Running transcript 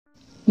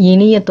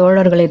இனிய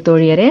தோழர்களே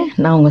தோழியரே,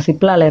 நான் உங்கள்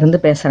சிப்லால இருந்து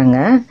பேசுகிறேங்க.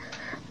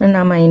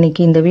 நாம்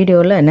இன்றைக்கி இந்த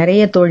வீடியோவில்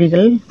நிறைய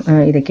தோழிகள்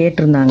இதை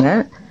கேட்டிருந்தாங்க.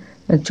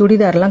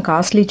 சுடிதார்லாம்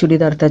காஸ்ட்லி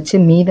சுடிதார் தைச்சி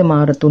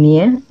மீதமாகிற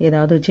துணியை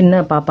ஏதாவது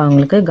சின்ன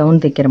பாப்பாங்களுக்கு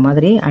கவுன் தைக்கிற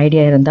மாதிரி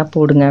ஐடியா இருந்தால்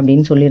போடுங்க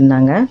அப்படின்னு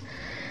சொல்லியிருந்தாங்க.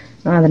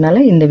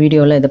 அதனால் இந்த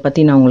வீடியோவில் இதை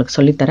பற்றி நான் உங்களுக்கு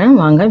சொல்லித்தரேன்.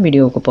 வாங்க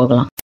வீடியோவுக்கு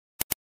போகலாம்.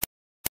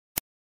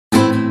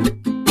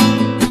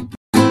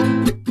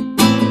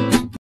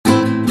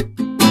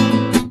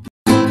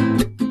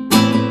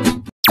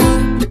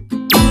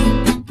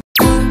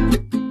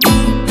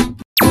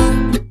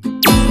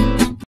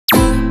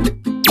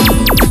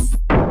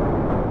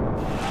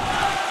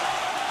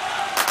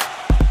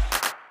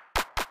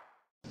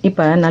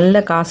 இப்போ நல்ல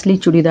காஸ்ட்லி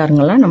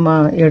சுடிதாருங்கெல்லாம் நம்ம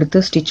எடுத்து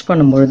ஸ்டிச்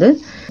பண்ணும்பொழுது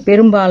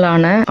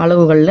பெரும்பாலான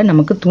அளவுகளில்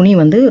நமக்கு துணி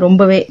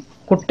ரொம்பவே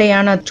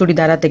குட்டையான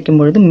சுடிதாராக தைக்கும்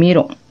பொழுது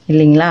மீறும்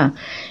இல்லைங்களா?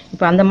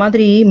 இப்போ அந்த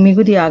மாதிரி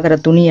மிகுதி ஆகிற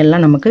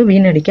துணியெல்லாம் நமக்கு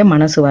வீணடிக்க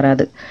மனசு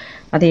வராது.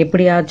 அதை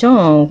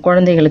எப்படியாச்சும்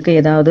குழந்தைகளுக்கு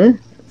ஏதாவது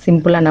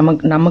சிம்பிளாக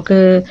நமக்கு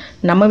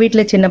நம்ம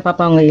வீட்டில் சின்ன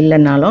பாப்பாங்க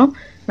இல்லைன்னாலும்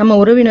நம்ம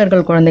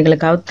உறவினர்கள்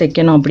குழந்தைகளுக்காவது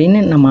தைக்கணும்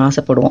அப்படின்னு நம்ம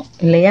ஆசைப்படுவோம்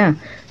இல்லையா?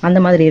 அந்த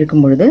மாதிரி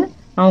இருக்கும் பொழுது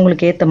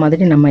அவங்களுக்கு ஏற்ற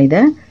மாதிரி நம்ம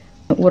இதை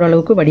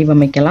ஓரளவுக்கு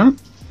வடிவமைக்கலாம்.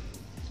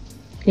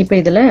 இப்போ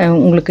இதில்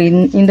உங்களுக்கு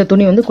இந்த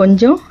துணி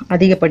கொஞ்சம்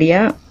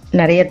அதிகப்படியாக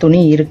நிறைய துணி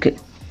இருக்குது.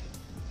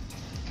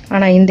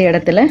 ஆனால் இந்த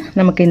இடத்துல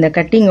நமக்கு இந்த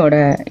கட்டிங்கோட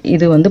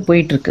இது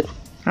போயிட்டுருக்கு.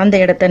 அந்த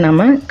இடத்த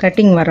நம்ம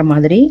கட்டிங் வர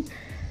மாதிரி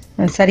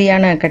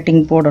சரியான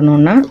கட்டிங்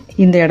போடணுன்னா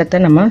இந்த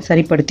இடத்த நம்ம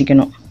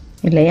சரிப்படுத்திக்கணும்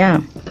இல்லையா?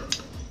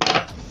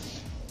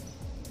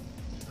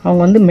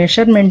 அவங்க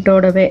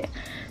மெஷர்மெண்ட்டோடவே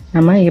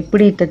நம்ம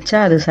எப்படி தைச்சா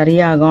அது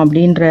சரியாகும்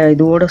அப்படின்ற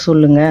இதோடு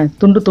சொல்லுங்கள்,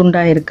 துண்டு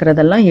துண்டாக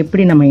இருக்கிறதெல்லாம்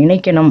எப்படி நம்ம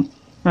இணைக்கணும்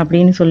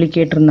அப்படின்னு சொல்லி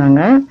கேட்டிருந்தாங்க.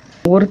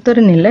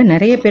 ஒருத்தர்னு இல்லை,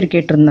 நிறைய பேர்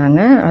கேட்டிருந்தாங்க.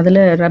 அதில்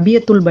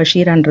ரபியத்துல்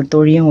பஷீரான்ற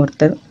தோழியும்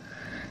ஒருத்தர்.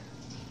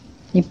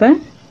 இப்போ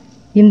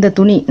இந்த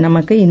துணி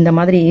நமக்கு இந்த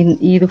மாதிரி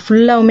இது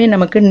ஃபுல்லாகவுமே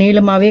நமக்கு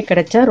நீளமாகவே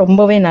கிடைச்சா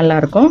ரொம்பவே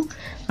நல்லாயிருக்கும்.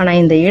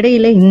 ஆனால் இந்த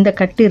இடையில இந்த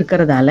கட்டு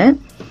இருக்கிறதால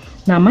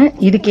நாம்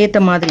இதுக்கேற்ற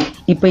மாதிரி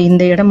இப்போ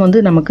இந்த இடம்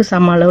நமக்கு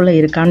சம அளவில்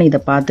இருக்கான்னு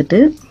இதை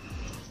பார்த்துட்டு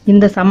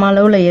இந்த சம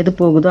அளவில் எது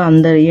போகுதோ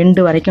அந்த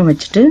எண்டு வரைக்கும்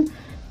வச்சுட்டு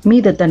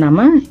மீதத்தை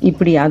நம்ம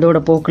இப்படி அதோட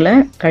போக்கில்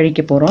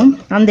கழிக்க போகிறோம்.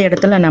 அந்த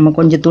இடத்துல நம்ம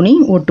கொஞ்சம் துணி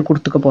ஒட்டு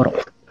கொடுத்துக்க போகிறோம்.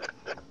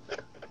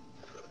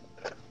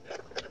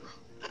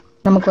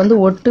 நமக்கு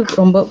ஒட்டு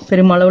ரொம்ப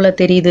பெருமளவில்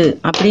தெரியுது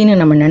அப்படின்னு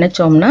நம்ம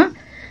நினச்சோம்னா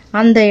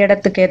அந்த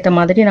இடத்துக்கு ஏற்ற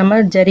மாதிரி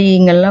நம்ம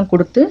ஜரிங்கெல்லாம்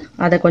கொடுத்து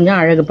அதை கொஞ்சம்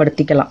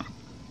அழகுபடுத்திக்கலாம்.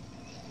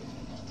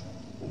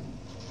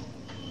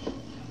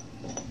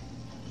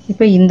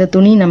 இப்போ இந்த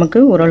துணி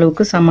நமக்கு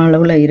ஓரளவுக்கு சம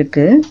அளவில்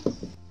இருக்குது.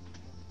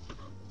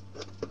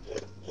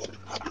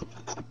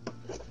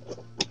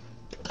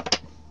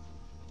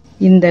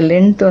 இந்த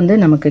லென்த்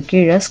நமக்கு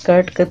கீழே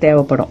ஸ்கர்ட்டுக்கு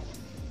தேவைப்படும்.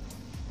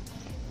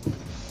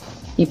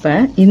 இப்போ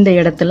இந்த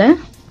இடத்துல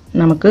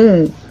நமக்கு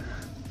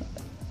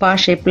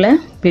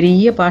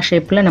பெரிய பா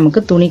ஷேப்பில்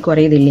நமக்கு துணி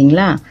குறையுது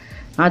இல்லைங்களா?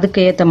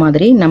 அதுக்கு ஏற்ற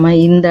மாதிரி நம்ம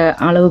இந்த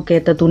அளவுக்கு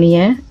ஏற்ற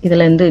துணியை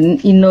இதிலேருந்து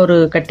இன்னொரு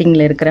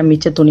கட்டிங்கில் இருக்கிற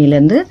மிச்ச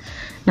துணியிலேருந்து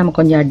நம்ம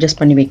கொஞ்சம்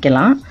அட்ஜஸ்ட் பண்ணி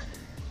வைக்கலாம்.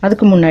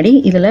 அதுக்கு முன்னாடி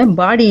இதில்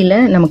பாடியில்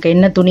நமக்கு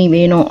என்ன துணி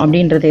வேணும்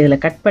அப்படின்றத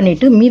இதில் கட்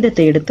பண்ணிவிட்டு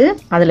மீதத்தை எடுத்து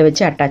அதில்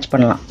வச்சு அட்டாச்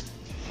பண்ணலாம்.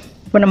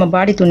 இப்போ நம்ம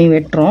பாடி துணி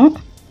வெட்டுறோம்.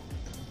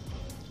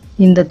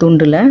 இந்த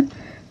துண்டில்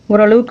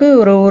ஓரளவுக்கு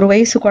ஒரு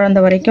வயசு குழந்தை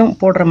வரைக்கும்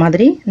போடுற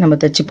மாதிரி நம்ம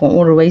தைச்சிப்போம்.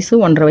 1 வயசு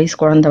 1.5 வயசு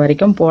குழந்தை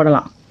வரைக்கும்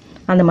போடலாம்.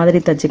 அந்த மாதிரி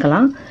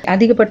தைச்சிக்கலாம்.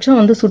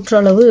 அதிகபட்சம்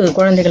சுற்றளவு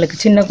குழந்தைகளுக்கு,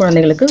 சின்ன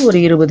குழந்தைகளுக்கு ஒரு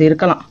 20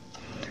 இருக்கலாம்.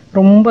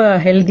 ரொம்ப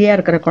ஹெல்த்தியாக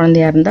இருக்கிற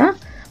குழந்தையாக இருந்தால்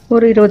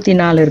ஒரு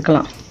 24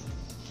 இருக்கலாம்.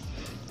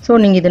 ஸோ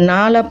நீங்கள் இது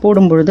 4ஆக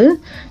போடும்பொழுது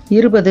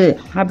 20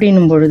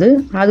 அப்படின்னும் பொழுது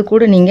அது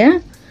கூட நீங்கள்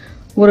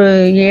ஒரு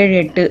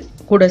 7-8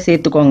 கூட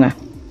சேர்த்துக்கோங்க.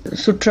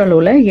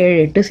 சுற்றளவில்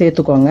 7-8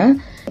 சேர்த்துக்கோங்க.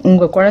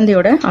 உங்கள்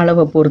குழந்தையோட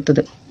அளவை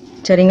பொறுத்துது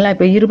சரிங்களா?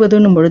 இப்போ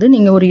 20ன்னும் பொழுது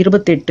நீங்கள் ஒரு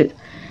 28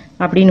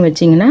 அப்படின்னு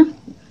வச்சிங்கன்னா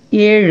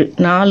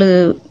 4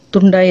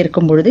 துண்டாக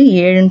இருக்கும் பொழுது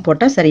 7ன்னு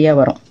போட்டால் சரியாக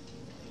வரும்.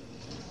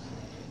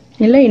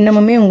 இல்லை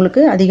இன்னமுமே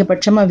உங்களுக்கு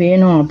அதிகபட்சமாக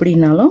வேணும்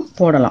அப்படின்னாலும்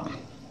போடலாம்.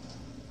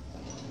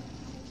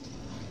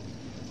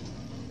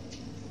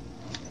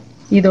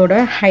 இதோட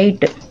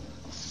ஹைட்டு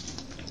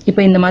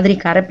இப்போ இந்த மாதிரி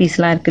கரை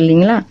பீஸ்லாம் இருக்குது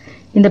இல்லைங்களா?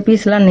 இந்த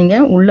பீஸ்லாம்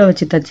நீங்கள் உள்ளே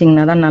வச்சு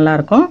தைச்சிங்கன்னா தான்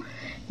நல்லாயிருக்கும்.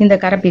 இந்த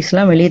கரை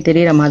பீஸ்லாம் வெளியே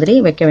தெரிகிற மாதிரி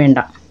வைக்க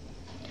வேண்டாம்.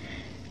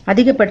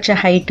 அதிகபட்ச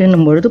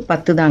ஹைட்டுன்னும் பொழுது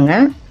 10 தாங்க.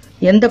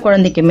 எந்த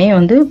குழந்தைக்குமே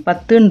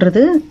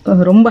 10ன்றது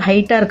ரொம்ப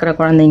ஹைட்டாக இருக்கிற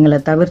குழந்தைங்களை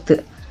தவிர்த்து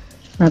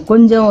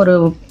கொஞ்சம் ஒரு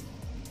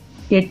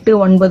 8,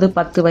 9,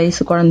 10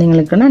 வயசு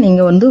குழந்தைங்களுக்குன்னா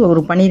நீங்கள்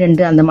ஒரு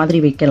 12 அந்த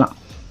மாதிரி வைக்கலாம்.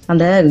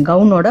 அந்த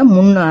கவுனோட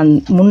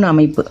முன்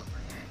அமைப்பு.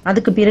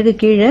 அதுக்கு பிறகு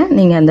கீழே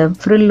நீங்கள் அந்த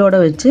ஃப்ரில்லோடு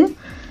வச்சு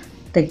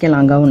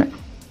தைக்கலாம் கவுனை.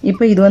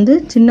 இப்போ இது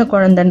சின்ன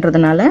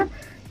குழந்தைன்றதுனால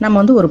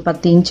நம்ம ஒரு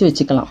 10 இன்ச்சு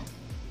வச்சுக்கலாம்.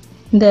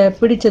 இந்த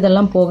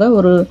பிடிச்சதெல்லாம் போக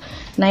ஒரு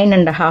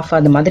 9.5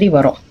 அது மாதிரி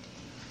வரும்.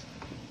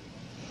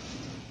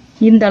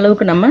 இந்த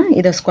அளவுக்கு நம்ம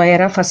இதை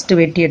ஸ்கொயராக ஃபஸ்ட்டு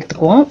வெட்டி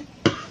எடுத்துக்குவோம்.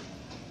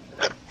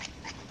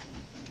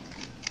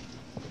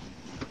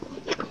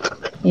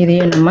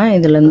 இதையும் நம்ம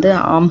இதுலேருந்து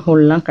ஆம்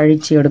ஹோல்லாம்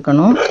கழித்து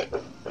எடுக்கணும்.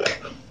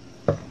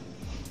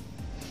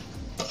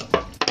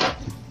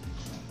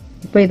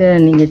 இப்போ இதை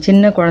நீங்கள்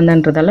சின்ன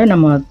குழந்தைன்றதால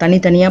நம்ம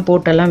தனித்தனியாக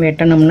போட்டெல்லாம்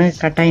வெட்டணும்னு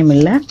கட்டாயம்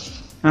இல்லை,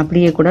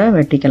 அப்படியே கூட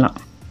வெட்டிக்கலாம்.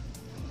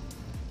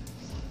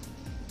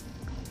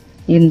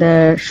 இந்த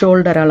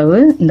ஷோல்டர் அளவு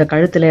இந்த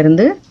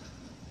கழுத்துலேருந்து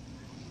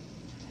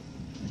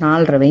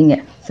 4.5 வைங்க,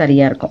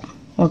 சரியாக இருக்கும்.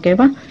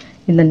 ஓகேவா?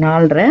 இந்த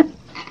 4.5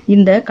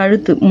 இந்த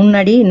கழுத்து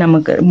முன்னாடி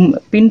நமக்கு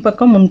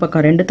பின்பக்கம்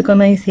முன்பக்கம்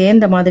ரெண்டுத்துக்குமே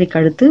சேர்ந்த மாதிரி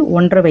கழுத்து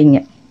 1.5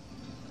 வைங்க.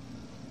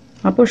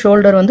 அப்போ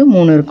ஷோல்டர் வந்து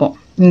 3 இருக்கும்.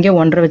 இங்கே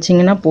 1.5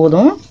 வச்சிங்கன்னா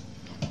போதும்,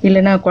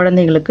 இல்லைன்னா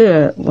குழந்தைங்களுக்கு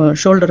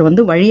ஷோல்டர்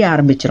வந்து வழிய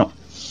ஆரம்பிச்சிடும்.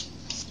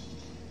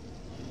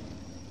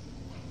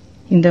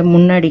 இந்த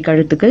முன்னாடி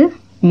கழுத்துக்கு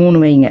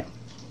 3 வைங்க,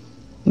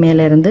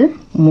 மேலே இருந்து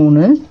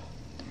 3.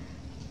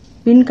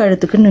 பின்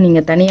கழுத்துக்குன்னு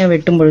நீங்கள் தனியாக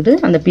வெட்டும் பொழுது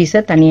அந்த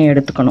பீஸை தனியாக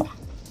எடுத்துக்கணும்.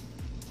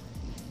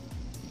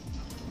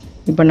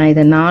 இப்போ நான்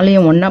இதை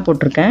 4ஐயும் ஒன்றா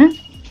போட்டிருக்கேன்,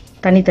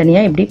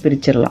 தனித்தனியாக இப்படி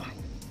பிரிச்சிடலாம்.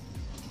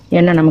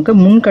 ஏன்னா நமக்கு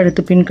முன்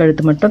கழுத்து பின்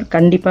கழுத்து மட்டும்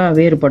கண்டிப்பாக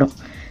வேறுபடும்.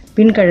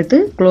 பின் கழுத்து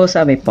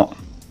க்ளோஸாக வைப்போம்.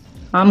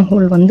 ஆம்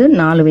ஹோல் வந்து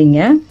 4 வைங்க.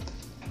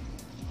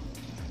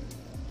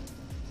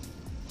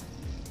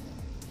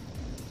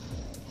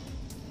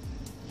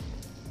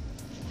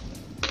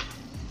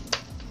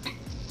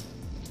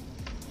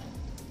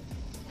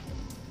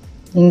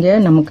 இங்கே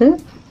நமக்கு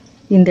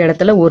இந்த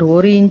இடத்துல ஒரு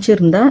 1 இன்ச்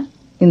இருந்தால்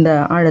இந்த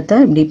ஆழத்தை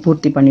இப்படி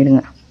பூர்த்தி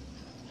பண்ணிடுங்க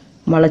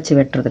வளைச்சி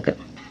வெட்டுறதுக்கு.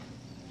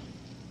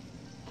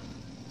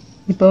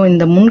 இப்போ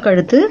இந்த முன்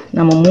கழுத்து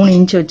நம்ம 3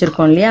 இன்ச்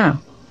வச்சுருக்கோம் இல்லையா,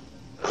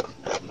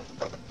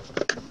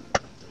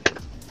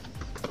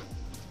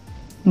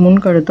 முன்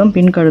கழுத்தும்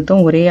பின்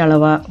கழுத்தும் ஒரே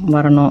அளவாக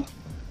வரணும்.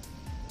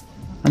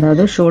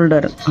 அதாவது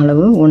ஷோல்டர்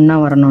அளவு ஒன்றா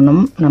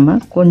வரணும். நம்ம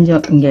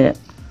கொஞ்சம் இங்கே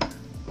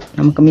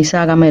நமக்கு மிஸ்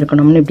ஆகாமல்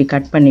இருக்கணும்னு இப்படி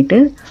கட் பண்ணிவிட்டு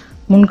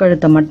முன்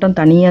கழுத்தை மட்டும்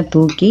தனியாக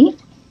தூக்கி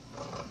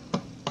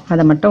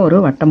அதை மட்டும் ஒரு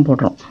வட்டம்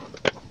போடுறோம்.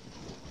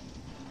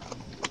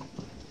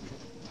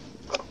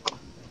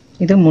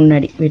 இது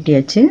முன்னாடி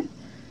வெட்டியாச்சு.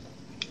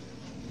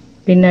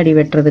 பின்னாடி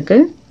வெட்டுறதுக்கு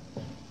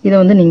இதை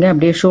வந்து நீங்கள்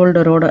அப்படியே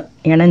ஷோல்டரோட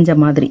இணைஞ்ச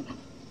மாதிரி,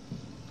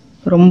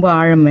 ரொம்ப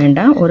ஆழம்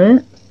வேண்டாம், ஒரு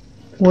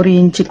 1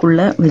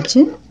 இன்ச்சுக்குள்ளே வச்சு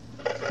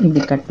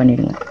இப்படி கட்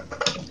பண்ணிடுங்க.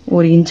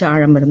 1 இன்ச்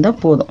ஆழம் இருந்தால்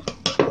போதும்.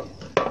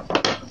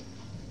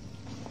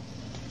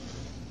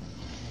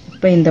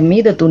 இப்போ இந்த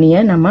மீத துணியை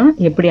நம்ம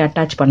எப்படி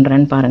அட்டாச்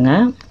பண்ணுறேன்னு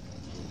பாருங்கள்.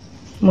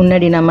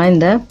 முன்னாடி நம்ம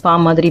இந்த பா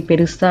மாதிரி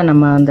பெருசாக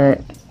நம்ம அந்த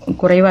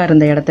குறைவாக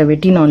இருந்த இடத்த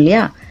வெட்டினோம்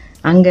இல்லையா,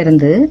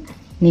 அங்கேருந்து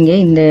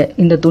நீங்கள்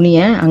இந்த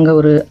துணியை அங்கே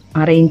ஒரு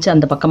 1/2 இன்ச்சு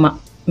அந்த பக்கமாக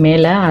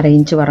மேலே 1/2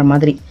 இன்ச்சு வர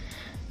மாதிரி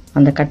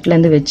அந்த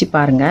கட்டிலேருந்து வச்சு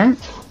பாருங்கள்.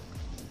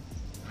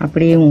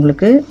 அப்படியே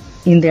உங்களுக்கு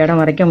இந்த இடம்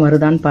வரைக்கும்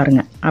வருதான்னு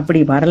பாருங்கள். அப்படி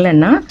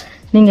வரலைன்னா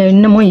நீங்கள்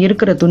இன்னமும்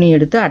இருக்கிற துணி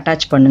எடுத்து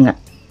அட்டாச் பண்ணுங்கள்.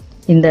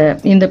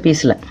 இந்த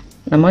பீஸில்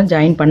நம்ம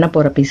ஜாயின் பண்ண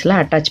போகிற பீஸில்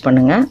அட்டாச்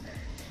பண்ணுங்கள்.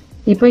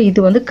 இப்போ இது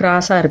வந்து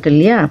கிராஸாக இருக்குது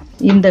இல்லையா,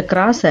 இந்த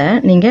கிராஸை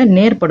நீங்கள்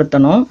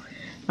நேர்படுத்தணும்.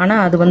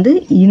 ஆனால் அது வந்து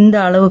இந்த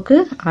அளவுக்கு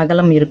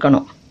அகலம்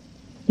இருக்கணும்.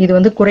 இது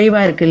வந்து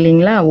குறைவாக இருக்குது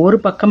இல்லைங்களா, ஒரு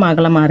பக்கம்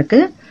அகலமாக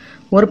இருக்குது,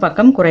 ஒரு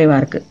பக்கம் குறைவாக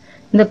இருக்குது.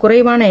 இந்த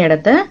குறைவான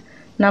இடத்த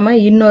நம்ம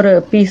இன்னொரு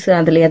பீஸ்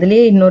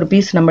அதுலேயே இன்னொரு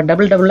பீஸ் நம்ம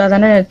டபுளாக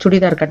தானே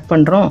சுடிதார் கட்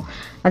பண்ணுறோம்,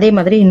 அதே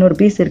மாதிரி இன்னொரு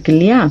பீஸ் இருக்குது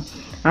இல்லையா,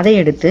 அதை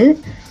எடுத்து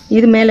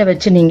இது மேலே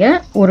வச்சு நீங்கள்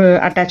ஒரு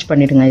அட்டாச்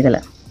பண்ணிவிடுங்க. இதில்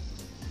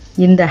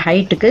இந்த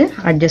ஹைட்டுக்கு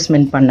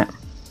அட்ஜஸ்ட்மெண்ட் பண்ண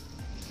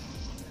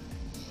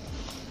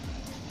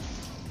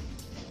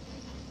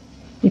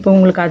இப்போ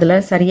உங்களுக்கு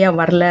அதில் சரியாக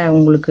வரல,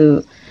 உங்களுக்கு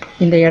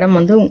இந்த இடம்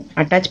வந்து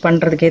அட்டாச்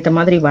பண்ணுறதுக்கு ஏற்ற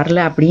மாதிரி வரல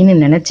அப்படின்னு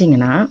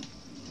நினச்சிங்கன்னா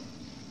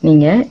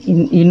நீங்கள்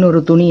இன்னொரு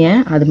துணியை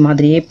அது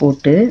மாதிரியே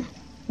போட்டு,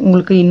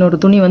 உங்களுக்கு இன்னொரு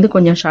துணி வந்து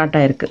கொஞ்சம்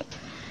ஷார்ட்டாக இருக்குது,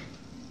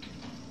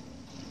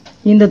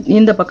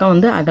 இந்த பக்கம்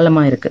வந்து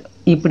அகலமாக இருக்குது,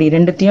 இப்படி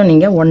ரெண்டுத்தையும்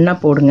நீங்கள் ஒன்றா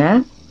போடுங்க.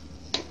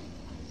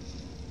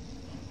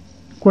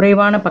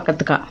 குறைவான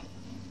பக்கத்துக்கா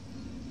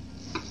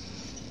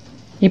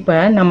இப்போ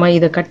நம்ம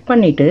இதை கட்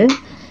பண்ணிவிட்டு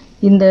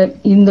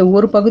இந்த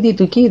ஒரு பகுதியை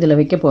தூக்கி இதில்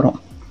வைக்க போகிறோம்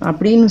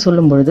அப்படின்னு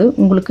சொல்லும்பொழுது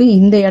உங்களுக்கு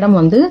இந்த இடம்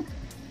வந்து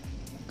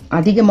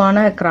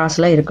அதிகமான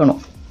கிராஸில்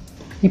இருக்கணும்.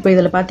 இப்போ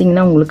இதில்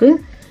பார்த்தீங்கன்னா உங்களுக்கு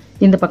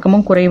இந்த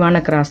பக்கமும்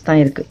குறைவான கிராஸ்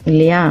தான் இருக்குது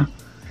இல்லையா.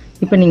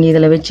 இப்போ நீங்கள்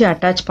இதில் வச்சு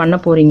அட்டாச் பண்ண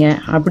போகிறீங்க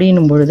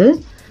அப்படின்னும் பொழுது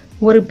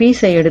ஒரு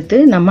பீஸை எடுத்து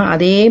நம்ம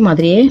அதே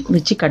மாதிரியே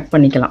வச்சு கட்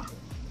பண்ணிக்கலாம்.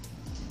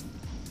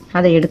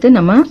 அதை எடுத்து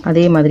நம்ம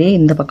அதே மாதிரியே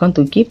இந்த பக்கம்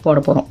தூக்கி போட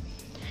போகிறோம்.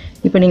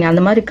 இப்போ நீங்கள்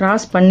அந்த மாதிரி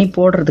கிராஸ் பண்ணி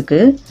போடுறதுக்கு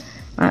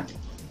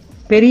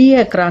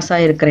பெரிய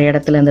கிராஸாக இருக்கிற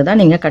இடத்துலேருந்து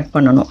தான் நீங்கள் கட்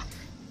பண்ணணும்.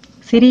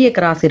 சிறிய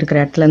கிராஸ் இருக்கிற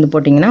இடத்துலேருந்து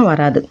போட்டிங்கன்னா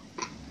வராது.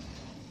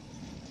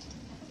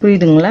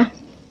 புரியுதுங்களா?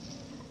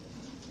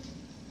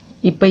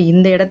 இப்போ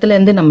இந்த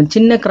இடத்துலேருந்து நம்ம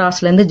சின்ன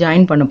கிராஸ்லேருந்து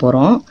ஜாயின் பண்ண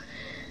போகிறோம்.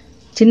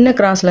 சின்ன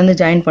கிராஸ்லேருந்து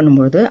ஜாயின்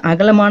பண்ணும்பொழுது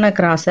அகலமான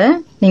கிராஸை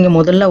நீங்கள்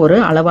முதல்ல ஒரு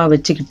அளவாக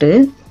வச்சுக்கிட்டு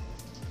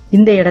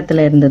இந்த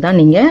இடத்துல இருந்து தான்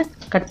நீங்கள்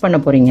கட் பண்ண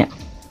போகிறீங்க.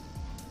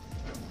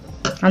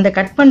 அந்த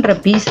கட் பண்ணுற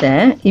பீஸை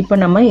இப்போ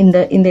நம்ம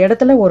இந்த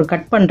இடத்துல ஒரு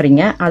கட்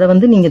பண்ணுறீங்க, அதை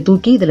வந்து நீங்கள்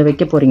தூக்கி இதில்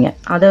வைக்க போகிறீங்க.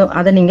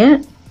 அதை நீங்கள்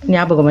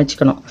ஞாபகம்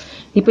வச்சுக்கணும்.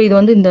 இப்போ இது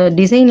வந்து இந்த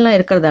டிசைன்லாம்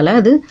இருக்கிறதால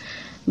அது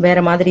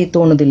வேறு மாதிரி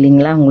தோணுது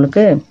இல்லைங்களா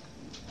உங்களுக்கு.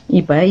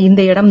 இப்போ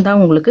இந்த இடம்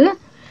தான் உங்களுக்கு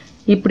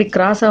இப்படி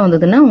கிராஸாக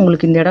வந்ததுன்னா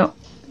உங்களுக்கு இந்த இடம்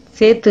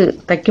சேர்த்து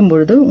தைக்கும்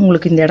பொழுது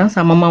உங்களுக்கு இந்த இடம்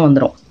சமமாக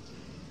வந்துடும்.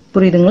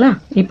 புரியுதுங்களா?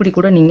 இப்படி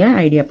கூட நீங்கள்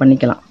ஐடியா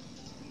பண்ணிக்கலாம்.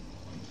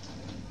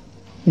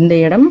 இந்த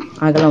இடம்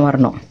அகலம்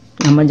வரணும்.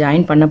 நம்ம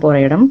ஜாயின் பண்ண போகிற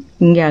இடம்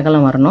இங்கே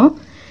அகலம் வரணும்,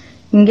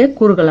 இங்கே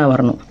குறுகலாக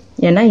வரணும்.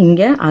 ஏன்னா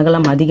இங்கே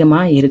அகலம்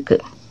அதிகமாக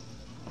இருக்குது.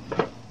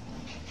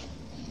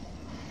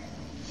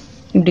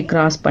 இப்படி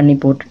கிராஸ் பண்ணி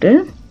போட்டுட்டு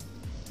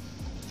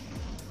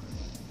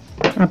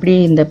அப்படியே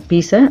இந்த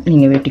பீஸை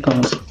நீங்கள்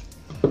வெட்டிக்கோங்க.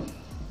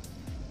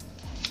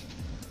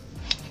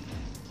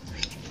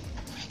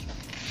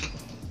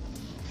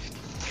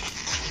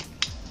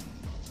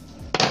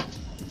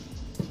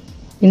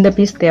 இந்த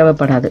பீஸ்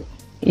தேவைப்படாது.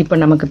 இப்போ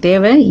நமக்கு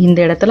தேவை இந்த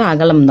இடத்துல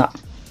அகலம் தான்.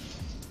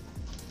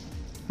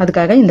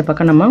 அதுக்காக இந்த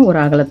பக்கம் நம்ம ஒரு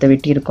அகலத்தை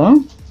வெட்டியிருக்கோம்.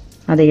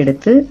 அதை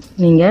எடுத்து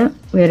நீங்கள்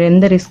வேறு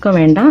எந்த ரிஸ்க்கும்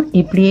வேண்டாம்,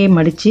 இப்படியே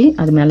மடித்து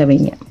அது மேலே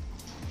வைங்க.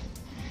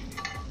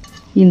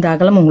 இந்த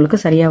அகலம் உங்களுக்கு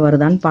சரியாக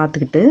வருதான்னு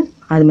பார்த்துக்கிட்டு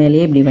அது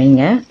மேலேயே இப்படி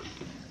வைங்க.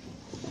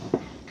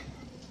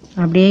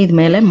 அப்படியே இது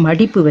மேலே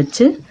மடிப்பு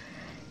வச்சு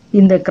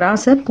இந்த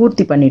கிராஸை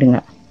பூர்த்தி பண்ணிவிடுங்க.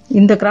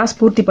 இந்த கிராஸ்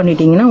பூர்த்தி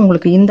பண்ணிட்டீங்கன்னா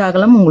உங்களுக்கு இந்த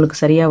அகலம்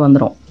உங்களுக்கு சரியாக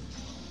வந்துடும்.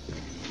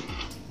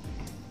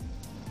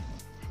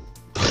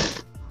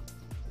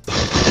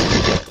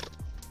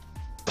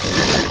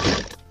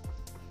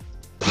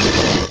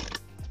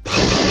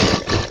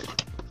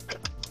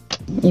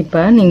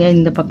 இப்போ நீங்கள்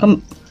இந்த பக்கம்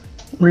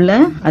உள்ள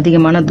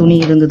அதிகமான துணி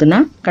இருந்ததுன்னா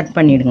கட்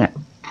பண்ணிடுங்க.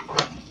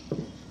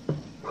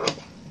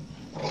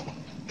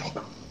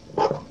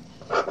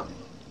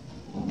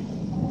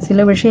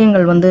 சில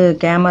விஷயங்கள் வந்து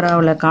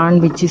கேமராவில்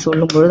காண்பிச்சு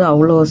சொல்லும் பொழுது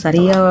அவ்வளோ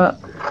சரியாக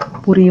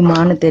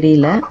புரியுமான்னு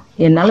தெரியல.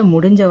 என்னால்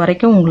முடிஞ்ச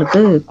வரைக்கும்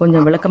உங்களுக்கு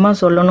கொஞ்சம் விளக்கமாக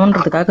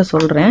சொல்லணுன்றதுக்காக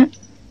சொல்கிறேன்.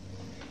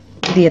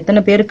 இது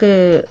எத்தனை பேருக்கு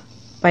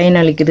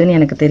பயனளிக்குதுன்னு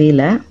எனக்கு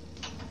தெரியல.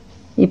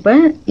 இப்போ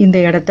இந்த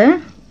இடத்த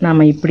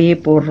நாம் இப்படியே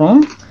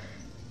போடுறோம்.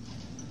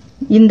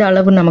 இந்த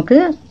அளவு நமக்கு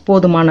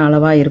போதுமான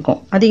அளவாக இருக்கும்.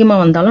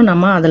 அதிகமாக வந்தாலும்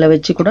நம்ம அதில்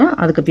வச்சு கூட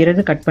அதுக்கு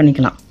பிறகு கட்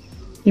பண்ணிக்கலாம்.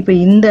 இப்போ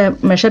இந்த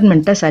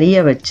மெஷர்மெண்ட்டை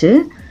சரியாக வச்சு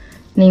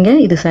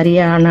நீங்கள் இது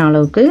சரியான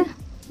அளவுக்கு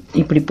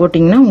இப்படி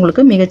போட்டிங்கன்னா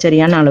உங்களுக்கு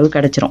மிகச்சரியான அளவு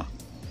கிடச்சிரும்.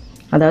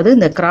 அதாவது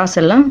இந்த கிராஸ்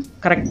எல்லாம்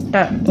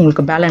கரெக்டாக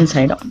உங்களுக்கு பேலன்ஸ்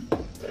ஆகிடும்.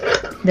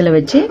 இதில்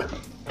வச்சு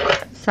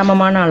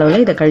சமமான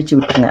அளவில் இதை கழிச்சு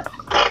விட்டுருங்க.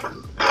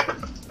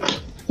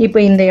 இப்போ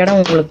இந்த இடம்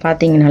உங்களுக்கு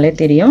பார்த்தீங்கனாலே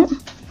தெரியும்,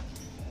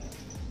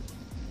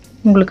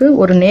 உங்களுக்கு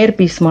ஒரு நேர்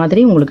பீஸ்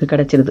மாதிரி உங்களுக்கு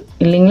கிடச்சிருது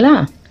இல்லைங்களா?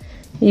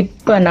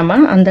 இப்போ நம்ம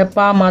அந்த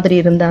பா மாதிரி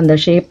இருந்த அந்த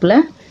ஷேப்பில்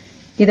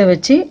இதை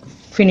வச்சு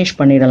ஃபினிஷ்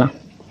பண்ணிடலாம்.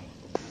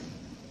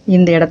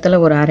 இந்த இடத்துல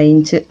ஒரு 1/2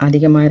 இன்ச்சு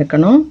அதிகமாக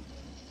இருக்கணும்.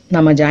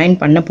 நம்ம ஜாயின்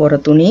பண்ண போகிற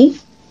துணி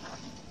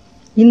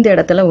இந்த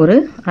இடத்துல ஒரு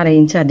 1/2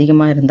 இன்ச்சு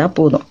அதிகமாக இருந்தால்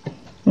போதும்.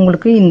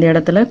 உங்களுக்கு இந்த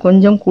இடத்துல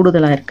கொஞ்சம்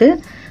கூடுதலாக இருக்குது.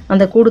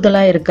 அந்த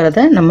கூடுதலாக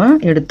இருக்கிறத நம்ம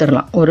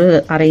எடுத்துடலாம். ஒரு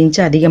 1/2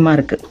 இன்ச்சு அதிகமாக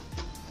இருக்குது.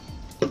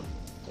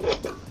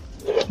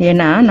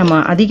 ஏன்னா நம்ம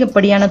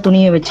அதிகப்படியான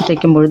துணியை வச்சு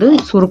தைக்கும் பொழுது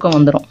சுருக்கம்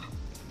வந்துடும்.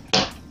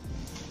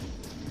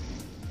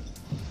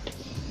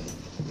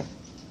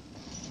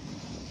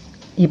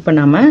 இப்போ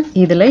நம்ம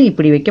இதில்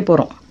இப்படி வைக்க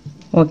போகிறோம்.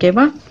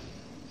 ஓகேவா?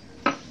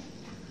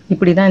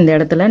 இப்படி தான் இந்த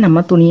இடத்துல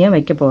நம்ம துணியை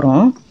வைக்க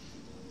போகிறோம்.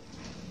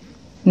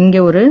 இங்கே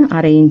ஒரு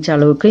 1/2 இன்ச்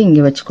அளவுக்கு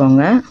இங்கே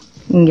வச்சுக்கோங்க,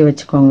 இங்கே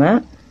வச்சுக்கோங்க.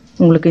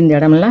 உங்களுக்கு இந்த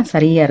இடமெல்லாம்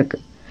சரியாக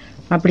இருக்குது.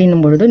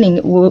 அப்படின்னும் பொழுது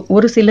நீங்கள்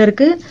ஒரு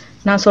சிலருக்கு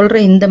நான்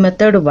சொல்கிற இந்த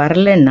மெத்தடு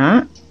வரலன்னா,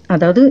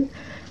 அதாவது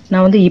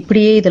நான் வந்து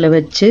இப்படியே இதில்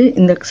வச்சு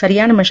இந்த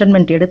சரியான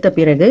மெஷர்மெண்ட் எடுத்த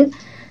பிறகு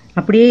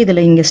அப்படியே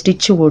இதில் இங்கே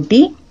ஸ்டிச்சு ஓட்டி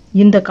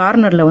இந்த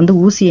கார்னரில் வந்து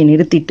ஊசியை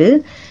நிறுத்திட்டு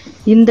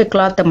இந்த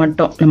கிளாத்தை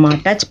மட்டும் நம்ம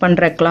அட்டாச்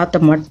பண்ணுற கிளாத்தை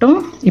மட்டும்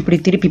இப்படி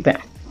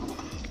திருப்பிப்பேன்.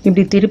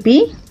 இப்படி திருப்பி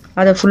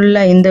அதை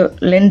ஃபுல்லாக இந்த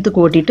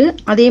லென்த்துக்கு ஓட்டிட்டு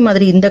அதே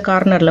மாதிரி இந்த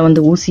கார்னரில்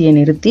வந்து ஊசியை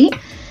நிறுத்தி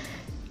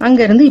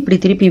அங்கேருந்து இப்படி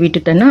திருப்பி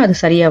விட்டுட்டேன்னா அது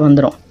சரியாக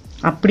வந்துடும்.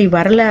 அப்படி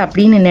வரலை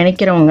அப்படின்னு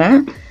நினைக்கிறவங்க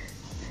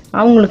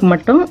அவங்களுக்கு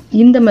மட்டும்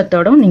இந்த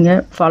மெத்தடும்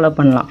நீங்கள் ஃபாலோ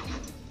பண்ணலாம்.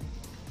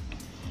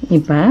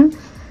 இப்போ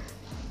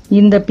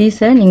இந்த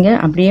பீஸை நீங்கள்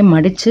அப்படியே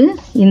மடித்து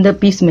இந்த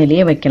பீஸ்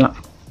மேலேயே வைக்கலாம்.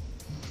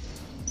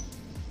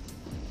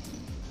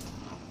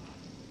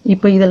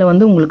 இப்போ இதில்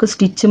வந்து உங்களுக்கு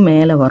ஸ்டிச்சு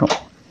மேலே வரும்.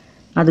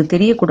 அது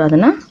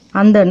தெரியக்கூடாதுன்னா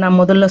அந்த நான்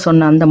முதல்ல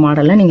சொன்ன அந்த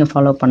மாடலை நீங்கள்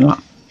ஃபாலோ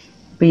பண்ணலாம்.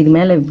 இப்போ இது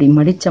மேலே இப்படி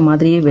மடித்த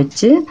மாதிரியே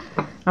வச்சு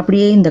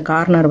அப்படியே இந்த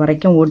கார்னர்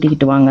வரைக்கும்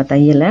ஓட்டிக்கிட்டு வாங்க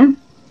தையலை.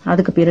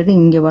 அதுக்கு பிறகு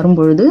இங்கே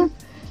வரும்பொழுது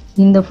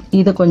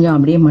இதை கொஞ்சம்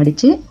அப்படியே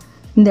மடித்து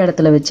இந்த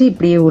இடத்துல வச்சு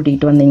இப்படியே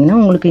ஓட்டிக்கிட்டு வந்தீங்கன்னா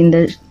உங்களுக்கு இந்த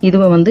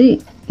இதுவை வந்து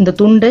இந்த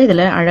துண்டை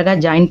இதில்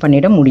அழகாக ஜாயின்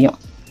பண்ணிட முடியும்.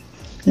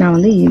 நான்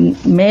வந்து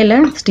மேலே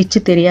ஸ்டிச்சு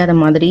தெரியாத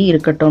மாதிரி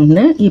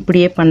இருக்கட்டும்னு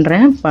இப்படியே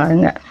பண்ணுறேன்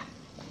பாருங்கள்.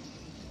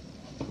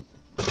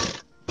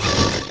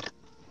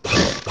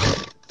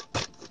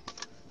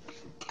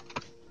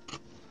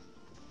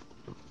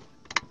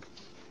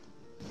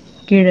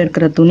 கீழே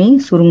இருக்கிற துணி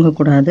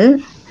சுருங்கக்கூடாது,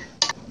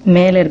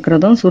 மேலே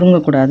இருக்கிறதும்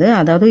சுருங்கக்கூடாது.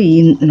 அதாவது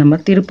நம்ம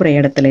திருப்புற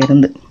இடத்துல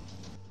இருந்து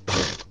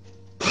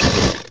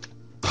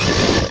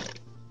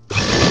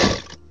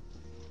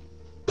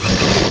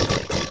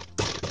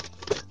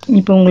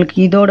இப்போ உங்களுக்கு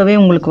இதோடவே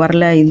உங்களுக்கு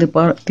வரல, இது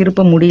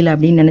திருப்ப முடியல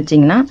அப்படின்னு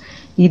நினச்சிங்கன்னா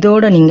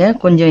இதோட நீங்கள்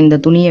கொஞ்சம் இந்த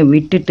துணியை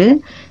விட்டுட்டு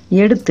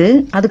எடுத்து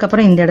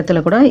அதுக்கப்புறம் இந்த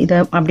இடத்துல கூட இதை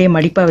அப்படியே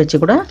மடிப்பாக வச்சு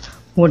கூட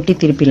ஒட்டி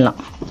திருப்பிடலாம்.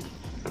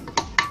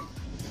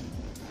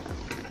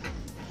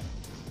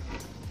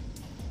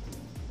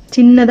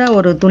 சின்னதாக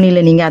ஒரு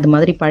துணியில் நீங்கள் அது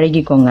மாதிரி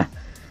பழகிக்கோங்க.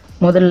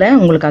 முதல்ல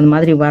உங்களுக்கு அது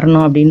மாதிரி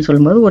வரணும் அப்படின்னு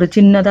சொல்லும்போது ஒரு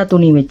சின்னதாக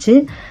துணி வச்சு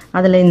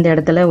அதில் இந்த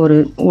இடத்துல ஒரு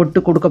ஒட்டு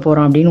கொடுக்க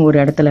போகிறோம் அப்படின்னு ஒரு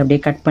இடத்துல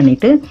அப்படியே கட்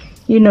பண்ணிவிட்டு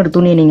இன்னொரு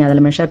துணியை நீங்கள்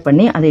அதில் மெஷர்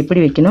பண்ணி அதை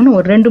எப்படி வைக்கணும்னு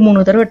ஒரு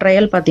 2-3 தடவை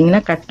ட்ரையல்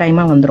பார்த்தீங்கன்னா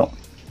கட்டாயமாக வந்துடும்.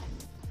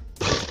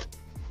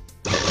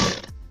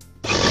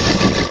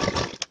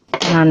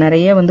 நான்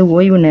நிறைய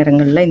ஓய்வு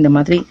நேரங்களில் இந்த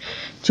மாதிரி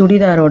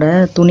சுடிதாரோட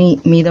துணி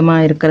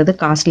மீதமாக இருக்கிறது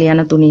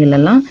காஸ்ட்லியான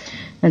துணிகளெல்லாம்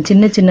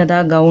சின்ன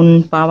சின்னதாக கவுன்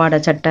பாவாடை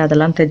சட்டை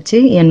அதெல்லாம் தைச்சி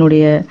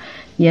என்னுடைய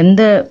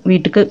எந்த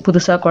வீட்டுக்கு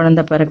புதுசாக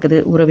குழந்தை பிறக்குது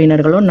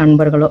உறவினர்களோ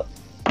நண்பர்களோ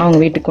அவங்க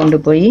வீட்டுக்கு கொண்டு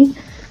போய்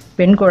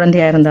பெண்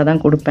குழந்தையாக இருந்தால்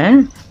தான் கொடுப்பேன்.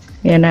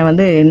 ஏன்னா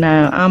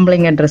நான்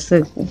ஆம்பளைங்க ட்ரெஸ்ஸு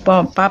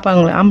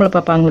ஆம்பளை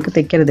பாப்பாங்களுக்கு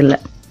தைக்கிறது இல்லை.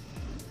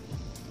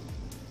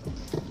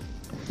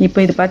 இப்போ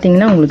இது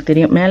பார்த்தீங்கன்னா உங்களுக்கு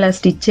தெரியும், மேலே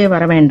ஸ்டிச்சே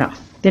வர வேண்டாம்.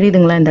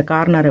 தெரியுதுங்களா? இந்த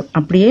கார்னர்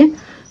அப்படியே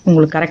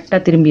உங்களுக்கு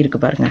கரெக்டாக திரும்பி இருக்கு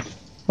பாருங்கள்.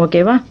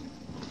 ஓகேவா?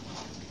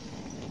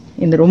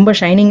 இது ரொம்ப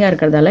ஷைனிங்காக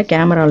இருக்கிறதால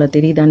கேமராவில்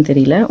தெரியுதான்னு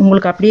தெரியல.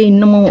 உங்களுக்கு அப்படியே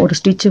இன்னமும் ஒரு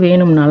ஸ்டிச்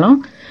வேணும்னாலும்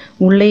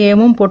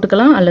உள்ளேயேவும்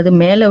போட்டுக்கலாம் அல்லது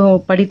மேலே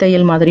படி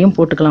தையல் மாதிரியும்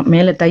போட்டுக்கலாம்.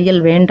 மேலே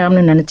தையல்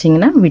வேண்டாம்னு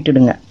நினச்சிங்கன்னா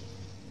விட்டுடுங்க.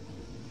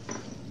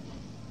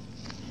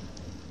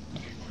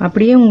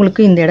 அப்படியே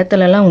உங்களுக்கு இந்த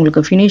இடத்துலலாம்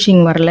உங்களுக்கு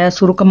ஃபினிஷிங் வரல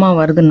சுருக்கமாக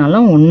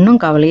வருதுனாலும்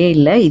ஒன்றும் கவலையே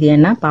இல்லை. இது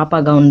என்ன பாப்பா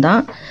கவுன்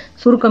தான்,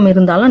 சுருக்கம்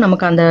இருந்தாலும்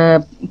நமக்கு அந்த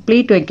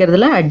ப்ளீட்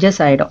வைக்கிறதுல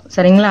அட்ஜஸ்ட் ஆகிடும்.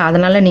 சரிங்களா?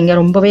 அதனால் நீங்கள்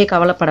ரொம்பவே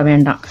கவலைப்பட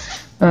வேண்டாம்.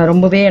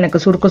 ரொம்பவே எனக்கு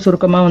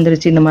சுருக்கமாக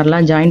வந்துருச்சு இந்த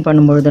மாதிரிலாம் ஜாயின்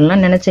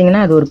பண்ணும்பொழுதுலாம்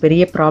நினச்சிங்கன்னா அது ஒரு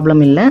பெரிய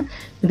ப்ராப்ளம் இல்லை.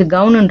 இது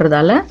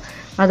கவுனுன்றதால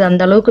அது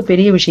அந்த அளவுக்கு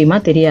பெரிய விஷயமா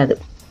தெரியாது.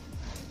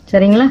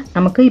 சரிங்களா?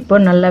 நமக்கு இப்போ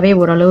நல்லாவே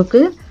ஓரளவுக்கு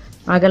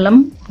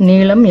அகலம்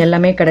நீளம்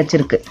எல்லாமே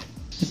கிடச்சிருக்கு.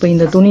 இப்போ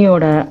இந்த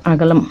துணியோட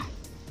அகலம்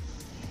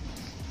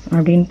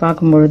அப்படின்னு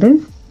பார்க்கும்பொழுது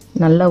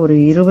நல்லா ஒரு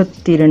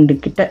 22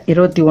 கிட்ட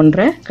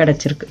 21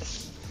 கிடச்சிருக்கு.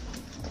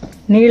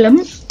 நீளம்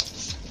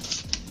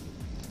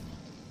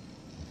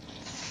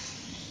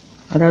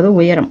அதாவது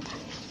உயரம்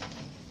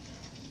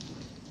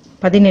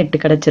 18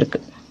 கிடச்சிருக்கு.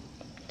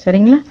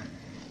 சரிங்களா?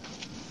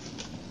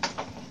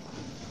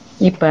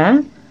 இப்போ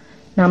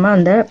நம்ம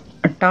அந்த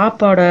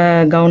டாப்போட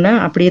கவுனை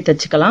அப்படியே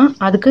தைச்சிக்கலாம்.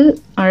 அதுக்கு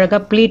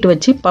அழகாக ப்ளீட்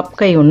வச்சு பப்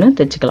கை ஒன்று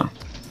தைச்சிக்கலாம்.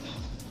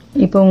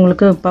 இப்போ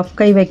உங்களுக்கு பஃப்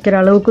கை வைக்கிற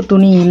அளவுக்கு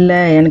துணி இல்லை,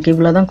 எனக்கு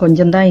இவ்வளோ தான்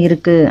கொஞ்சம் தான்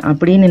இருக்குது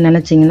அப்படின்னு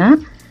நினச்சிங்கன்னா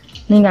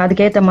நீங்கள்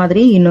அதுக்கேற்ற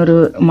மாதிரி இன்னொரு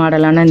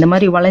மாடலான இந்த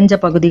மாதிரி வளைஞ்ச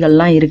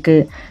பகுதிகள்லாம்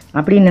இருக்குது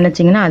அப்படின்னு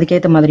நினச்சிங்கன்னா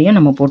அதுக்கேற்ற மாதிரியும்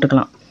நம்ம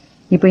போட்டுக்கலாம்.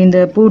 இப்போ இந்த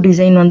பூ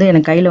டிசைன்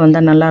எனக்கு கையில்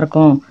வந்தால்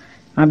நல்லாயிருக்கும்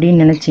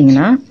அப்படின்னு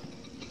நினச்சிங்கன்னா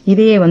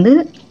இதையே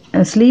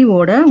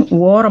ஸ்லீவோட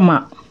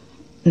ஓரமாக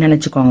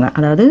நினச்சிக்கோங்க.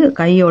 அதாவது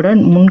கையோட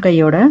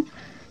முன்கையோட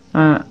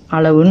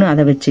அளவுன்னு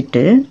அதை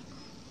வச்சுட்டு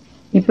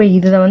இப்போ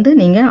இதில்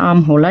நீங்கள்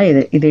ஆம்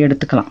ஹோலாக இதை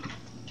எடுத்துக்கலாம்.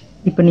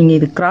 இப்போ நீங்கள்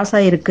இது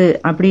கிராஸாக இருக்குது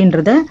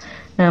அப்படின்றத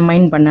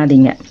மைண்ட்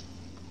பண்ணாதீங்க.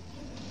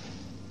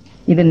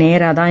 இது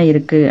நேராக தான்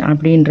இருக்குது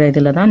அப்படின்ற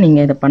இதில் தான்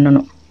நீங்கள் இதை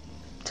பண்ணணும்.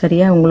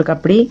 சரியா? உங்களுக்கு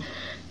அப்படி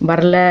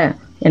வரல,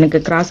 எனக்கு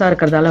கிராஸாக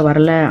இருக்கிறதால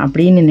வரல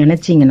அப்படின்னு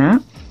நினச்சிங்கன்னா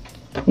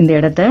இந்த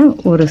இடத்த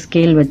ஒரு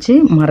ஸ்கேல் வச்சு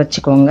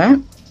மறைச்சிக்கோங்க.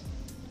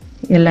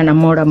 இல்லை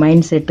நம்மளோட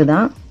மைண்ட் செட்டு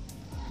தான்.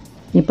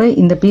 இப்போ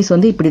இந்த பீஸ்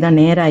இப்படி தான்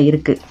நேராக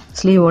இருக்குது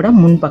ஸ்லீவோட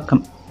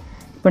முன்பக்கம்.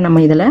 இப்போ நம்ம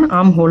இதில்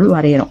ஆம் ஹோல்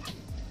வரைகிறோம்.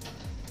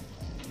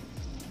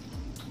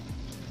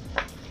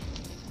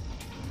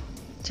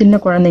 சின்ன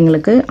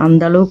குழந்தைங்களுக்கு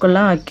அந்த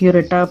அளவுக்கெல்லாம்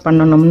அக்யூரேட்டாக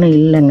பண்ணணும்னு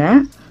இல்லைங்க.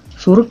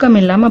 சுருக்கம்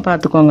இல்லாமல்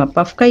பார்த்துக்கோங்க.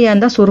 பஃப் கையாக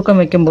இருந்தால் சுருக்கம்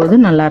வைக்கும்போது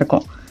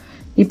நல்லாயிருக்கும்.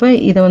 இப்போ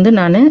இதை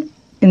நான்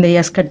இந்த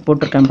எஸ்கட்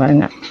போட்டிருக்கேன்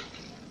பாருங்கள்.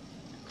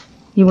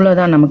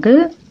 இவ்வளோதான் நமக்கு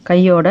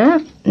கையோட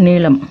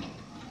நீளம்.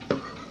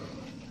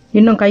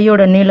 இன்னும்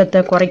கையோட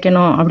நீளத்தை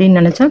குறைக்கணும் அப்படின்னு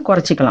நினச்சா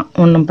குறைச்சிக்கலாம்,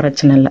 ஒன்றும்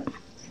பிரச்சனை இல்லை.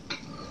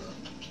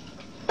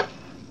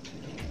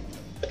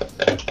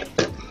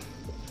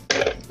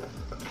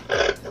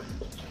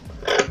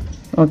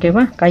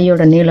 ஓகேவா?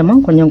 கையோட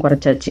நீளமும் கொஞ்சம்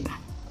குறைச்சாச்சு.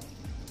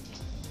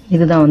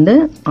 இதுதான்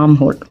ஆம்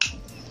ஹோல்.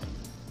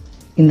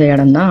 இந்த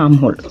இடம் தான் ஆம்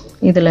ஹோல்.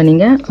 இதில்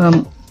நீங்கள்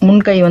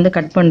முன்கை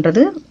கட்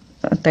பண்ணுறது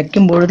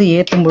தைக்கும் பொழுது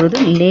ஏற்றும் பொழுது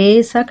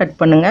லேசாக கட்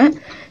பண்ணுங்கள்.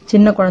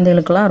 சின்ன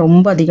குழந்தைகளுக்கெல்லாம்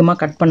ரொம்ப அதிகமாக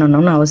கட்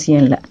பண்ணணும்னு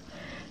அவசியம் இல்லை.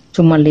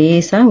 சும்மா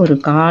லேசாக ஒரு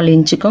 1/4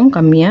 இன்ச்சுக்கும்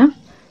கம்மியாக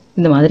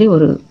இந்த மாதிரி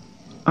ஒரு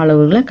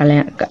அளவுகளை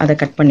அதை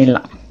கட்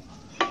பண்ணிடலாம்.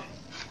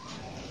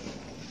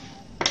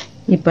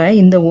 இப்போ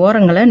இந்த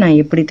ஓரங்களை நான்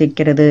எப்படி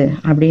தைக்கிறது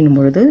அப்படின்னும்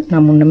பொழுது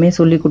நான் முன்னமே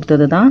சொல்லி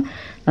கொடுத்தது தான்.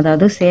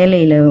 அதாவது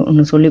சேலையில்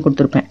ஒன்று சொல்லி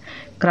கொடுத்துருப்பேன்.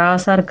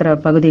 கிராஸாக இருக்கிற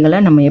பகுதிகளை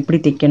நம்ம எப்படி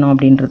தைக்கணும்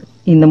அப்படின்றது.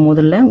 இந்த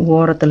முதல்ல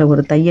ஓரத்தில்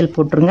ஒரு தையல்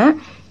போட்டுருங்க.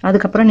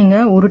 அதுக்கப்புறம்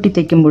நீங்கள் உருட்டி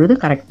தைக்கும் பொழுது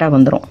கரெக்டாக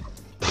வந்துடும்.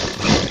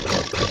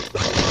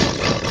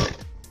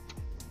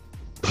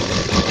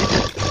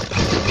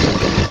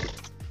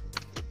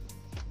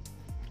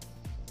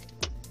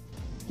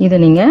 இதை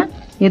நீங்கள்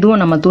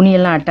எதுவும் நம்ம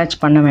துணியெல்லாம்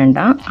அட்டாச் பண்ண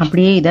வேண்டாம்.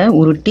 அப்படியே இதை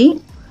உருட்டி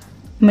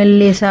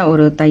மெல்லேசாக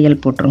ஒரு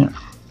தையல் போட்டுருங்க.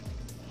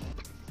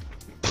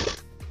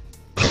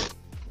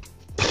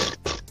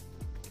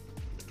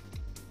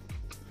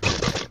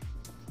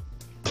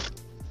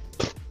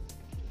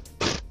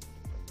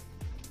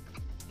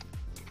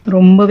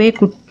 ரொம்பவே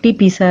குட்டி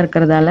பீஸாக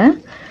இருக்கிறதால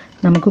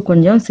நமக்கு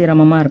கொஞ்சம்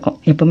சிரமமாக இருக்கும்.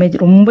 எப்போவுமே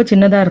ரொம்ப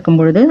சின்னதாக இருக்கும்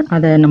பொழுது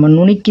அதை நம்ம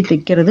நுணுக்கி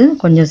தைக்கிறது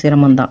கொஞ்சம்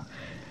சிரமம்தான்.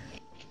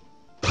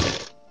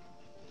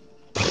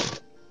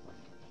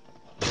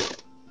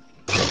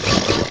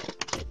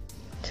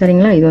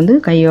 சரிங்களா. இது வந்து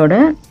கையோட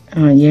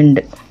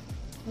எண்டு.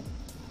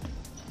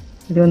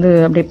 இது வந்து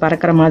அப்படியே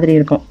பறக்கிற மாதிரி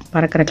இருக்கும்,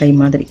 பறக்கிற கை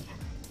மாதிரி.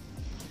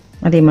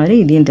 அதே மாதிரி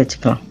இதையும்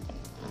தைச்சிக்கலாம்.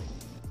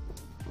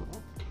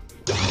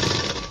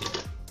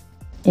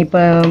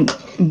 இப்போ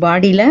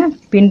பாடியில்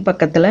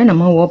பின்பக்கத்தில்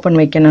நம்ம ஓப்பன்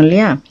வைக்கணும்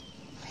இல்லையா,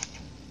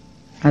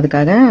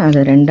 அதுக்காக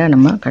அதை ரெண்டாக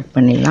நம்ம கட்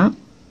பண்ணிடலாம்.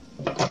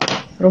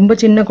 ரொம்ப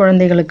சின்ன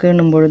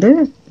குழந்தைகளுக்குன்னும் பொழுது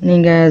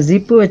நீங்கள்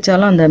ஜிப்பு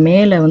வச்சாலும் அந்த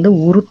மேலே வந்து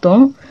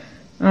உருத்தம்.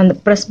 அந்த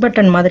ப்ரெஸ்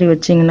பட்டன் மாதிரி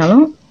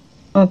வச்சிங்கனாலும்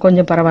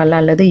கொஞ்சம் பரவாயில்ல.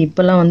 அல்லது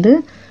இப்போல்லாம் வந்து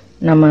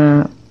நம்ம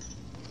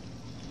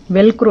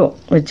வெல்க்ரோ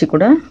வச்சு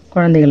கூட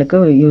குழந்தைகளுக்கு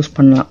யூஸ்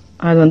பண்ணலாம்.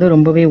 அது வந்து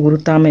ரொம்பவே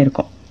உருத்தாமல்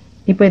இருக்கும்.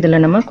 இப்போ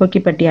இதில் நம்ம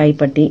கொக்கிப்பட்டி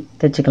ஐப்பட்டி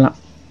தைச்சிக்கலாம்.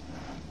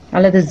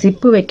 அல்லது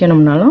ஜிப்பு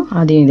வைக்கணும்னாலும்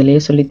அதையும்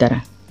இதிலேயே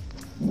சொல்லித்தரேன்.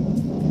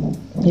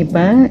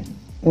 இப்போ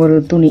ஒரு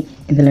துணி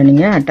இதில்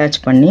நீங்கள்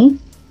அட்டாச் பண்ணி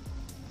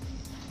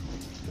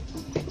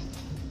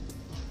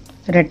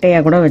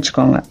ரெட்டையாக கூட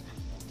வச்சுக்கோங்க.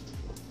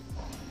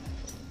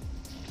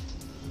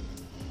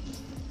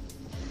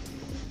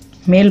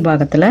 மேல்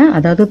பாகத்தில்,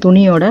 அதாவது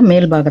துணியோட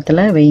மேல்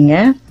பாகத்தில் வைங்க.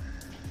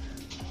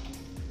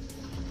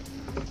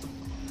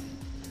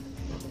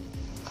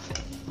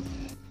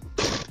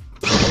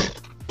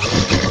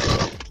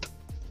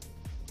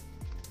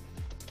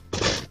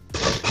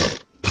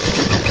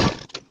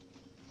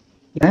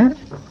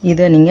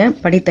 இதை நீங்கள்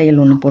படித்தையல்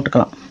ஒன்று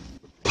போட்டுக்கலாம்.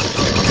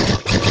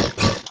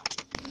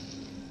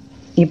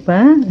 இப்போ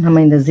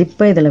நம்ம இந்த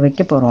ஜிப்பை இதில்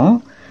வைக்க போகிறோம்.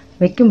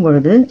 வைக்கும்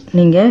பொழுது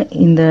நீங்கள்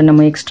இந்த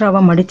நம்ம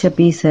எக்ஸ்ட்ராவாக மடித்த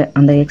பீஸை,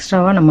 அந்த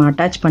எக்ஸ்ட்ராவாக நம்ம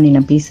அட்டாச்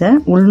பண்ணின பீஸை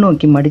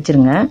உள்நோக்கி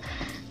மடிச்சிருங்க.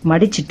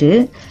 மடிச்சுட்டு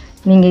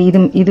நீங்கள்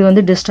இது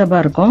வந்து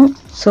டிஸ்டர்பாக இருக்கும்.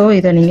 ஸோ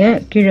இதை நீங்கள்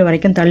கீழே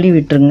வரைக்கும் தள்ளி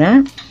விட்டுருங்க.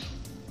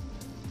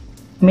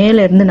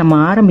 மேலே இருந்து நம்ம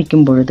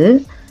ஆரம்பிக்கும் பொழுது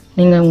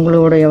நீங்கள்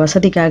உங்களுடைய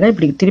வசதிக்காக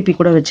இப்படி திருப்பி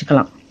கூட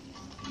வச்சுக்கலாம்.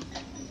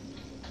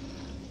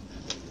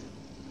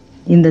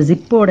 இந்த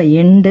ஜிப்போட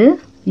எண்டு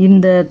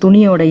இந்த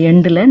துணியோட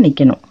எண்டில்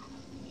நிற்கணும்.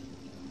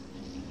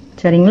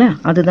 சரிங்களா,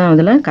 அதுதான்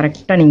அதில்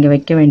கரெக்டாக நீங்கள்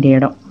வைக்க வேண்டிய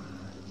இடம்.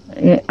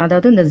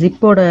 அதாவது இந்த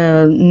ஜிப்போட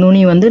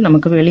நுனி வந்து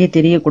நமக்கு வெளியே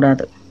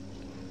தெரியக்கூடாது.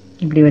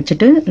 இப்படி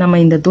வச்சுட்டு நம்ம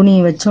இந்த துணி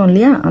வச்சோம்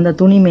இல்லையா, அந்த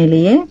துணி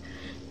மேலேயே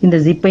இந்த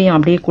ஜிப்பையும்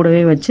அப்படியே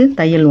கூடவே வச்சு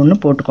தையல் ஒன்று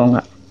போட்டுக்கோங்க.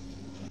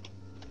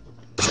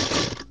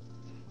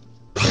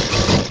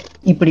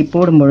 இப்படி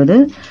போடும்பொழுது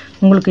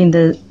உங்களுக்கு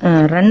இந்த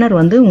ரன்னர்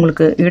வந்து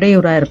உங்களுக்கு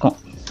இடையூறாக இருக்கும்.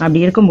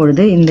 அப்படி இருக்கும்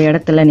பொழுது இந்த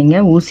இடத்துல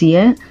நீங்கள்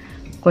ஊசியை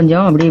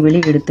கொஞ்சம் அப்படியே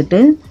வெளியே எடுத்துட்டு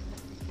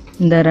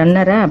இந்த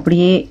ரன்னரை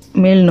அப்படியே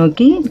மேல்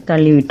நோக்கி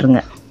தள்ளி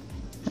விட்டுருங்க.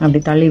 அப்படி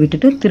தள்ளி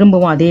விட்டுட்டு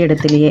திரும்பவும் அதே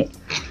இடத்துலையே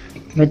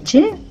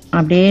வச்சு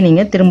அப்படியே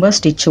நீங்கள் திரும்ப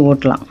ஸ்டிச்சு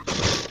ஓட்டலாம்.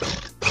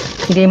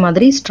 இதே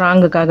மாதிரி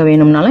ஸ்ட்ராங்குக்காக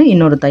வேணும்னாலும்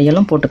இன்னொரு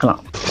தையலும்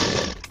போட்டுக்கலாம்.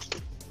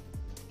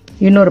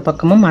 இன்னொரு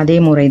பக்கமும் அதே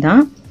முறை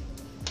தான்.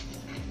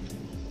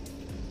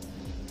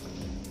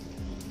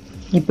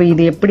 இப்போ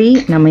இது எப்படி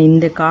நம்ம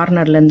இந்த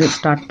கார்னர்லேருந்து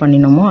ஸ்டார்ட்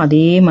பண்ணினோமோ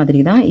அதே மாதிரி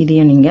தான்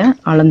இதையும் நீங்கள்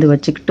அளந்து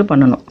வச்சுக்கிட்டு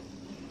பண்ணணும்.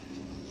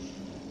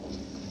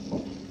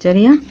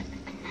 சரியா,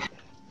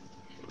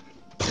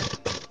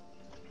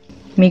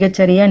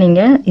 மிகச்சரியாக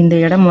நீங்கள் இந்த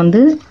இடம்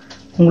வந்து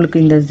உங்களுக்கு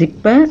இந்த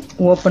ஜிப்பை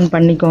ஓப்பன்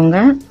பண்ணிக்கோங்க.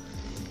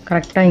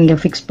 கரெக்டாக இங்கே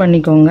ஃபிக்ஸ்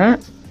பண்ணிக்கோங்க.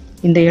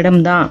 இந்த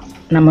இடம் தான்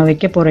நம்ம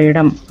வைக்க போகிற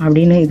இடம்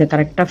அப்படின்னு இதை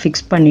கரெக்டாக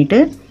ஃபிக்ஸ் பண்ணிவிட்டு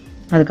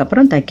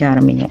அதுக்கப்புறம் தைக்க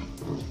ஆரம்பிங்க.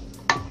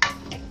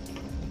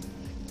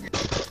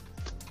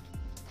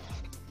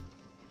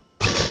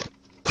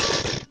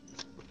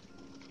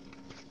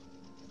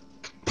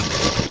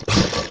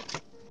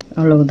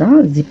 அவ்வளவுதான்,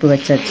 ஜிப்பு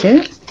வச்சாச்சு.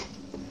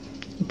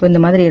 இப்போ இந்த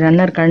மாதிரி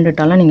ரன்னர்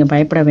கழண்டுட்டாலும் நீங்கள்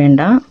பயப்பட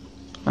வேண்டாம்.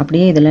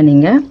 அப்படியே இதில்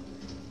நீங்கள்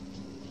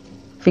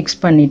ஃபிக்ஸ்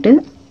பண்ணிவிட்டு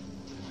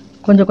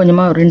கொஞ்சம்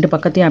கொஞ்சமாக ரெண்டு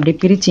பக்கத்தையும் அப்படியே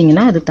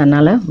பிரிச்சிங்கன்னா அது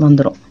தன்னால்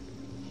வந்துடும்.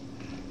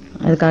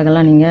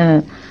 அதுக்காகலாம்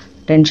நீங்கள்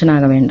டென்ஷன்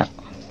ஆக வேண்டாம்.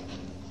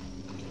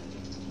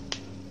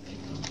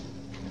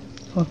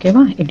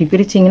 ஓகேவா, இப்படி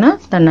பிரிச்சிங்கன்னா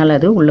தன்னால்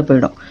அது உள்ளே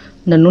போயிடும்.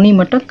 இந்த நுனி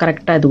மட்டும்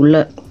கரெக்டாக அது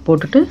உள்ளே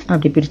போட்டுட்டு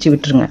அப்படி பிரித்து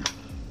விட்டுருங்க.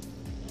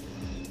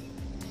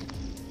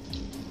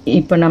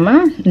 இப்போ நம்ம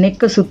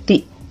நெக்கை சுற்றி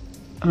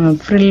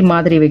ஃப்ரில்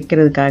மாதிரி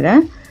வைக்கிறதுக்காக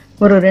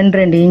ஒரு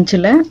 2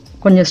 இன்ச்சில்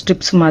கொஞ்சம்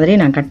ஸ்ட்ரிப்ஸ் மாதிரி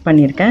நான் கட்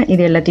பண்ணியிருக்கேன்.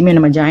 இது எல்லாத்தையுமே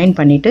நம்ம ஜாயின்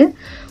பண்ணிவிட்டு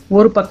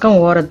ஒரு பக்கம்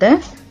ஓரத்தை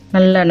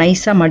நல்லா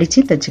நைஸாக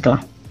மடித்து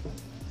தைச்சிக்கலாம்.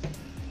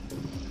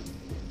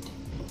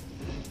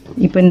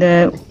 இப்போ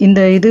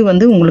இந்த இது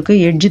வந்து உங்களுக்கு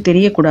எட்ஜு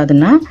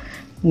தெரியக்கூடாதுன்னா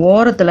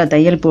ஓரத்தில்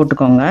தையல்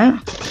போட்டுக்கோங்க.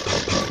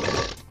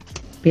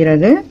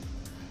 பிறகு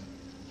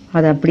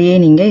அதை அப்படியே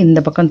நீங்கள்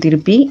இந்த பக்கம்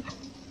திருப்பி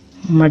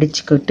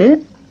மடிச்சுக்கிட்டு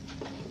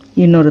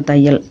இன்னொரு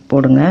தையல்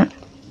போடுங்க.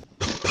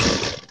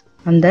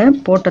 அந்த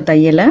போட்ட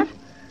தையலை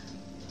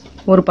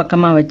ஒரு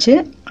பக்கமாக வச்சு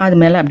அது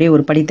மேலே அப்படியே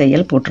ஒரு படி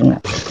தையல் போட்டுருங்க.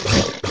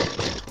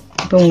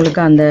 இப்போ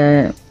உங்களுக்கு அந்த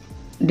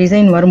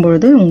டிசைன்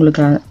வரும்பொழுது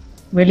உங்களுக்கு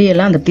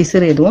வெளியெல்லாம் அந்த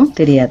பிசுறு எதுவும்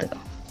தெரியாது.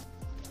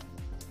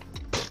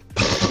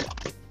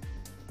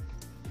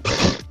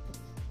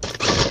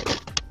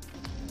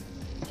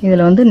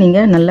 இதில் வந்து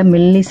நீங்கள் நல்லா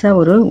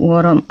மெல்லிசாக ஒரு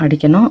ஓரம்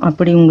அடிக்கணும்.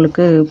 அப்படி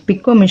உங்களுக்கு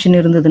பிக்கோ மிஷின்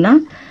இருந்ததுன்னா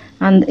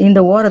இந்த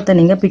ஓரத்தை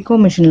நீங்கள் பிக்கோ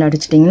மிஷினில்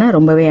அடிச்சிட்டிங்கன்னா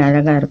ரொம்பவே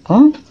அழகாக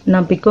இருக்கும்.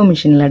 நான் பிக்கோ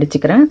மிஷினில்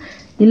அடிச்சுக்கிறேன்.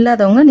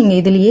 இல்லாதவங்க நீங்கள்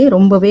இதுலேயே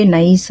ரொம்பவே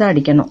நைஸாக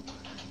அடிக்கணும்.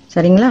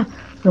 சரிங்களா,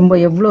 ரொம்ப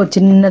எவ்வளோ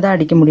சின்னதாக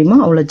அடிக்க முடியுமோ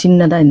அவ்வளோ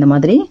சின்னதாக இந்த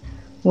மாதிரி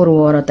ஒரு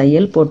ஓர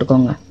தையல்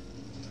போட்டுக்கோங்க.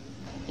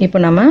 இப்போ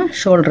நம்ம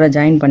ஷோல்டரை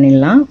ஜாயின்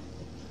பண்ணிடலாம்.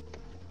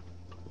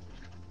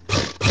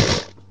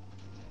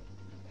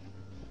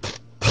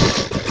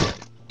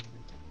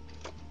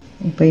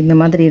 இப்போ இந்த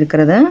மாதிரி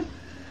இருக்கிறத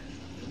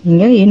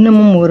நீங்கள்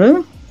இன்னமும் ஒரு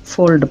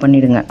ஃபோல்டு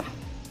பண்ணிடுங்க.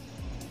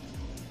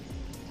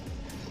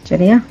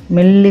 சரியா?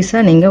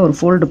 மெல்லிஸாக நீங்கள் ஒரு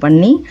ஃபோல்டு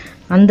பண்ணி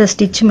அந்த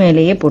ஸ்டிச்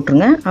மேலேயே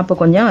போட்டுருங்க. அப்போ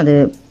கொஞ்சம் அது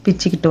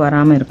பிச்சுக்கிட்டு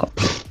வராமல் இருக்கும்.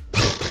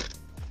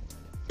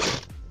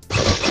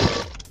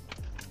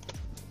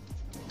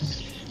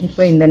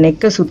 இப்போ இந்த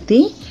நெக்கை சுற்றி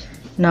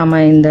நாம்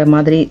இந்த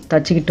மாதிரி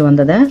தச்சுக்கிட்டு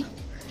வந்ததை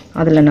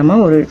அதில் நம்ம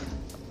ஒரு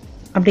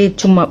அப்படியே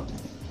சும்மா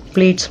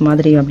ப்ளீட்ஸ்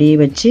மாதிரி அப்படியே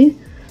வச்சு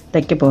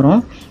தைக்க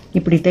போகிறோம்.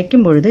 இப்படி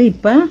தைக்கும் பொழுது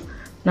இப்போ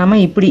நம்ம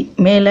இப்படி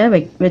மேலே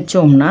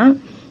வச்சோம்னா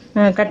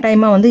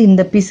கட்டாயமாக வந்து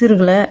இந்த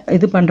பிசுறுகளை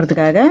இது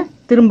பண்ணுறதுக்காக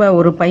திரும்ப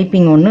ஒரு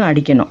பைப்பிங் ஒன்று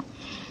அடிக்கணும்.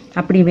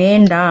 அப்படி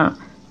வேண்டாம்,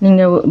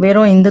 நீங்கள்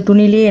வெறும் இந்த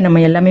துணியிலேயே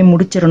நம்ம எல்லாமே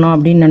முடிச்சிடணும்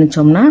அப்படின்னு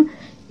நினச்சோம்னா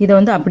இதை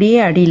வந்து அப்படியே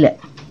அடியில்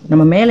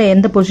நம்ம மேலே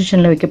எந்த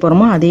பொசிஷனில் வைக்க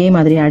போகிறோமோ அதே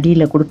மாதிரி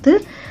அடியில் கொடுத்து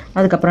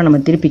அதுக்கப்புறம் நம்ம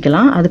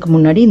திருப்பிக்கலாம். அதுக்கு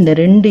முன்னாடி இந்த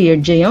 2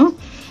 எட்ஜையும்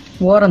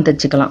ஓரம்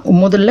தைச்சிக்கலாம்.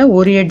 முதல்ல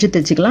ஒரு எட்ஜு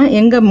தைச்சிக்கலாம்.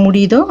 எங்கே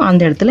முடியுதோ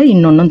அந்த இடத்துல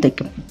இன்னொன்றும்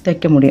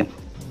தைக்க முடியும்.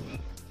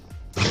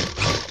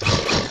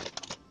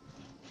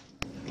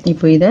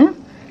 இப்போ இதை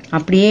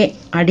அப்படியே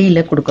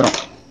அடியில் கொடுக்குறோம்.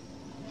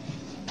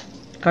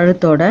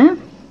 கழுத்தோட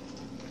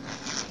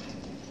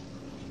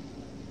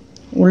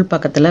உள்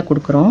பக்கத்தில்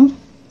கொடுக்குறோம்.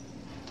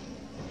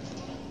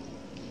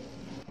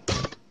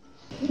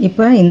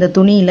 இப்போ இந்த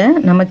துணியில்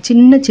நம்ம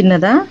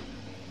சின்னதாக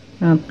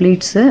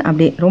ப்ளீட்ஸு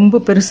அப்படியே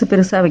ரொம்ப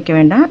பெருசாக வைக்க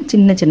வேண்டாம்,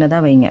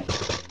 சின்னதாக வைங்க.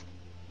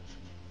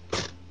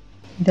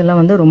 இதெல்லாம்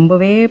வந்து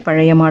ரொம்பவே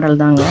பழைய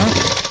மாடல் தாங்க.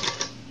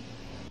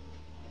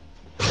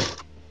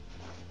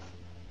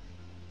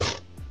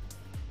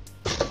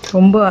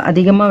 ரொம்ப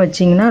அதிகமாக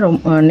வச்சிங்கன்னா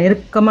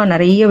நெருக்கமாக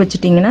நிறைய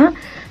வச்சிட்டிங்கன்னா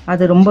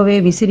அது ரொம்பவே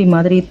விசிறி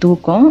மாதிரி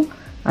தூக்கும்.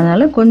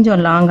 அதனால்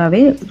கொஞ்சம்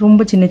லாங்காகவே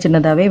ரொம்ப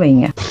சின்னதாகவே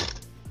வைங்க.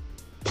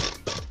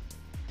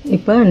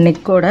 இப்போ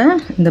நெக்கோட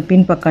இந்த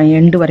பின்பக்கம்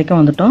எண்டு வரைக்கும்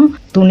வந்துட்டோம்.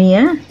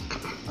 துணியை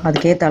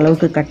அதுக்கேற்ற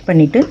அளவுக்கு கட்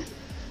பண்ணிவிட்டு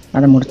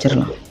அதை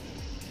முடிச்சிடலாம்.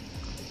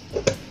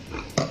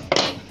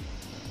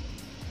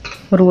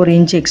 ஒரு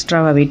இன்ச்சு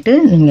எக்ஸ்ட்ராவாக விட்டு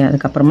நீங்கள்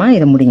அதுக்கப்புறமா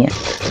இதை முடிங்க.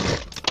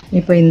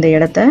 இப்போ இந்த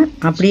இடத்த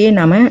அப்படியே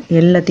நாம்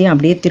எல்லாத்தையும்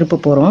அப்படியே திருப்ப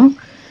போகிறோம்.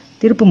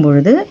 திருப்பும்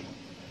பொழுது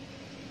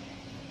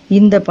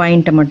இந்த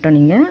பாயிண்ட்டை மட்டும்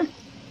நீங்கள்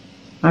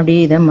அப்படியே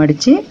இதை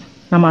மடித்து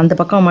நம்ம அந்த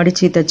பக்கம்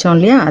மடித்து தைச்சோம்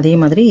இல்லையா, அதே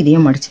மாதிரி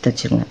இதையும் மடித்து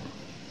தைச்சிருங்க.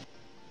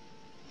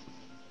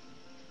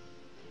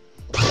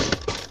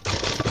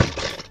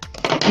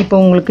 இப்போ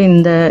உங்களுக்கு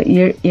இந்த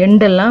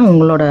எண்டெல்லாம்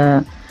உங்களோட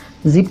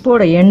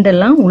ஜிப்போட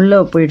எண்டெல்லாம் உள்ளே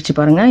போயிடுச்சு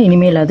பாருங்கள்.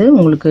 இனிமேல் அது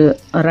உங்களுக்கு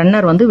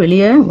ரன்னர் வந்து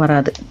வெளியே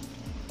வராது.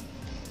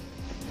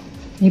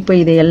 இப்போ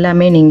இதை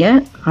எல்லாமே நீங்கள்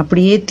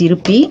அப்படியே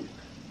திருப்பி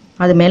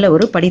அது மேலே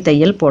ஒரு படி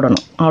தையல்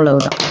போடணும்.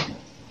 அவ்வளவுதான்.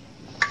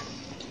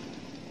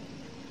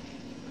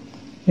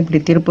 இப்படி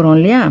திருப்புறோம்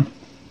இல்லையா,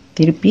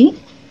 திருப்பி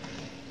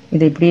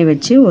இதை இப்படியே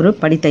வச்சு ஒரு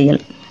படி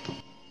தையல்.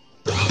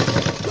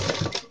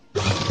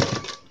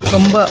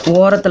 ரொம்ப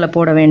ஓரத்தில்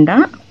போட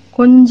வேண்டாம்,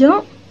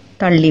 கொஞ்சம்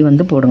தள்ளி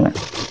வந்து போடுங்க.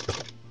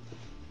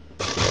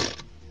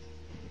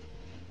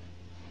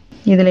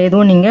 இதில்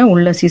எதுவும் நீங்கள்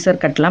உள்ள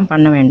சிசர் கட்லாம்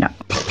பண்ண வேண்டாம்.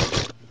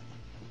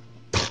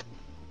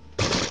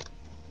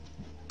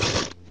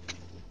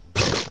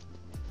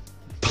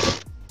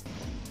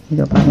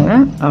 இதை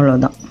பாருங்கள்,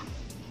 அவ்வளோதான்.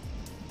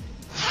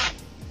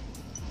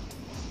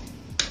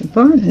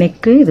 இப்போ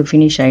நெக்கு இது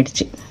ஃபினிஷ்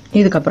ஆயிடுச்சு.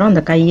 இதுக்கப்புறம்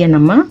அந்த கையை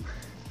நம்ம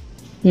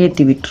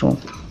ஏற்றி விட்டுருவோம்.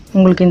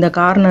 உங்களுக்கு இந்த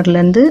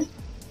கார்னர்லேருந்து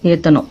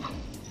ஏற்றணும்.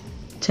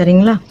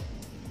 சரிங்களா?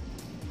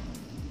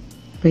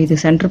 இப்போ இது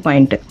சென்டர்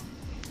பாயிண்ட்டு.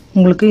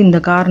 உங்களுக்கு இந்த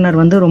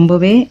கார்னர் வந்து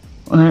ரொம்பவே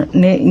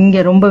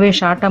இங்கே ரொம்பவே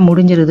ஷார்ட்டாக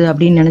முடிஞ்சிருது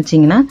அப்படின்னு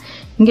நினச்சிங்கன்னா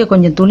இங்கே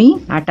கொஞ்சம் துணி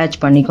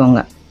அட்டாச்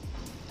பண்ணிக்கோங்க.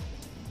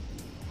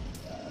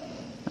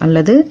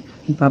 அல்லது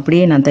இப்போ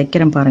அப்படியே நான்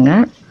தைக்கிறேன்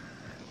பாருங்கள்.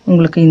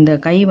 உங்களுக்கு இந்த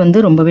கை வந்து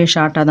ரொம்பவே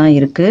ஷார்ட்டாக தான்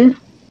இருக்குது.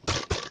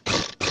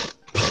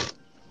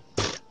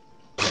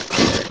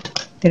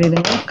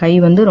 தெரியுதுங்க? கை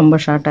வந்து ரொம்ப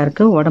ஷார்ட்டாக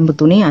இருக்குது, உடம்பு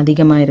துணி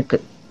அதிகமாக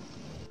இருக்குது.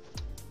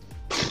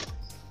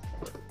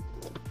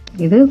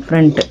 இது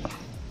ஃப்ரண்ட்டு.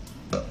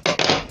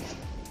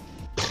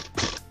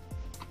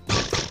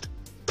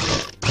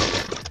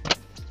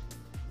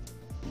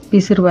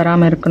 பிசுறு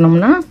வராமல்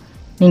இருக்கணும்னா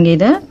நீங்கள்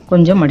இதை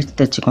கொஞ்சம் மடித்து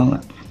தைச்சிக்கோங்க.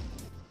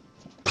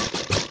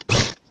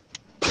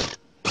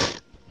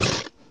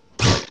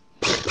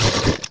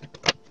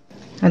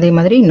 அதே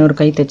மாதிரி இன்னொரு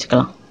கை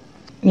தைச்சிக்கலாம்.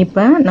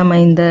 இப்போ நம்ம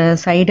இந்த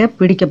சைடை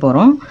பிடிக்க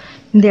போகிறோம்.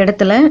 இந்த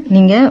இடத்துல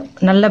நீங்கள்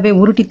நல்லாவே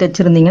உருட்டி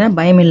தைச்சிருந்தீங்கன்னா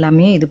பயம்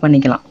இல்லாமையே இது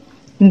பண்ணிக்கலாம்.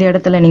 இந்த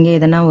இடத்துல நீங்கள்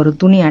எதனா ஒரு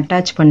துணி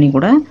அட்டாச் பண்ணி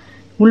கூட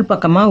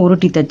உள்பக்கமாக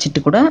உருட்டி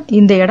தைச்சிட்டு கூட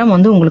இந்த இடம்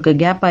வந்து உங்களுக்கு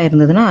கேப்பாக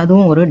இருந்ததுன்னா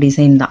அதுவும் ஒரு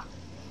டிசைன் தான்.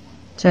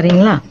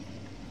 சரிங்களா?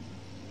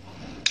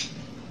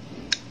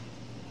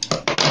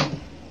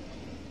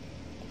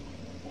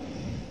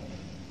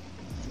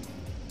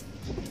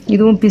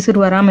 இதுவும் பிசுறு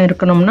வராமல்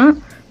இருக்கணும்னா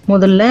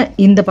முதல்ல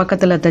இந்த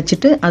பக்கத்தில்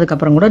தைச்சிட்டு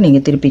அதுக்கப்புறம் கூட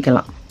நீங்கள்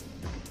திருப்பிக்கலாம்.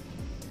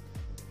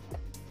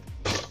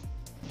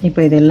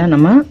 இப்போ இதெல்லாம்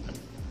நம்ம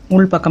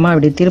உள் பக்கமாக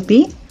இப்படி திருப்பி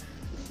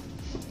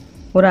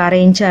ஒரு அரை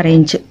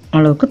இன்ச்சு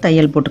அளவுக்கு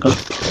தையல்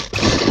போட்டுக்கலாம்.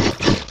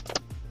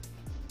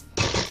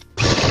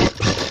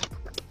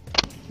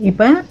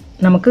 இப்போ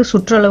நமக்கு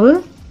சுற்றளவு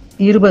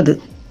 20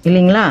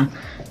 இல்லைங்களா?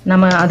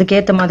 நம்ம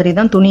அதுக்கேற்ற மாதிரி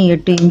தான் துணி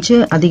 8 இன்ச்சு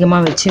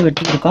அதிகமாக வச்சு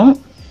வெட்டியிருக்கோம்.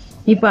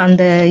 இப்போ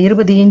அந்த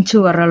 20 இன்ச்சு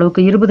வர்ற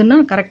அளவுக்கு, 20ன்னா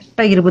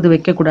கரெக்டாக 20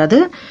 வைக்கக்கூடாது,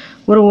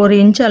 ஒரு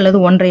இன்ச்சு அல்லது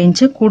 1.5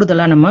 இன்ச்சு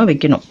கூடுதலாக நம்ம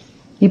வைக்கணும்.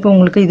 இப்போ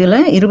உங்களுக்கு இதில்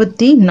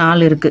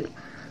 24 இருக்குது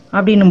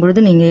அப்படின்னும் பொழுது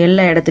நீங்கள்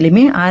எல்லா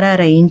இடத்துலையுமே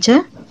அரை இன்ச்சை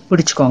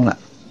பிடிச்சிக்கோங்க.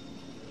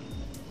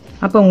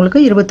 அப்போ உங்களுக்கு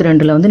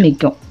 22 வந்து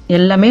நிற்கும்.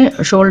 எல்லாமே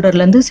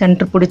ஷோல்டர்லேருந்து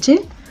சென்டர் பிடிச்சி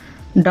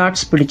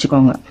டாட்ஸ்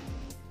பிடிச்சிக்கோங்க.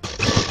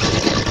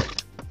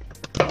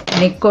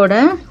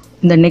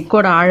 இந்த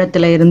நெக்கோட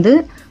ஆழத்தில் இருந்து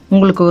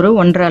உங்களுக்கு ஒரு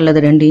 1.5 அல்லது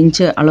 2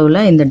 இன்ச்சு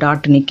அளவில் இந்த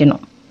டாட்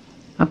நிற்கணும்.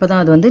 அப்போ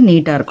தான் அது வந்து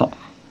நீட்டாக இருக்கும்.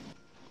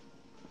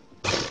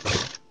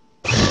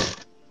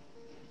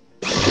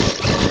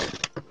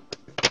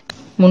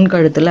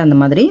 முன்கழுத்தில் அந்த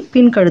மாதிரி,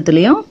 பின்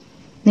கழுத்துலேயும்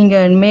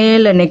நீங்கள்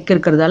மேலே நெக்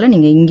இருக்கிறதால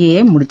நீங்கள்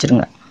இங்கேயே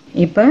முடிச்சிருங்க.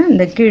 இப்போ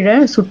இந்த கீழே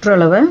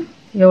சுற்றளவை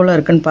எவ்வளோ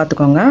இருக்குன்னு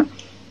பார்த்துக்கோங்க.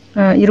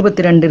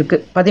 22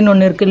 இருக்குது,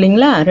 11 இருக்குது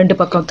இல்லைங்களா? 2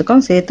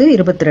 பக்கத்துக்கும் சேர்த்து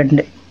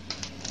 22.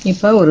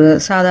 இப்போ ஒரு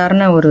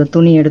சாதாரண ஒரு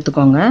துணி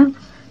எடுத்துக்கோங்க.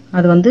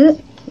 அது வந்து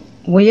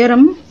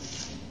உயரம்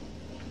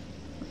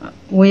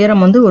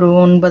வந்து ஒரு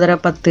 9.5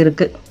 10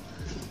 இருக்குது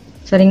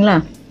சரிங்களா?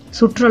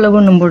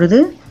 சுற்றளவுன்னும் பொழுது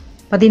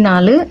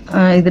 14,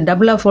 இது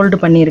டபுளாக ஃபோல்டு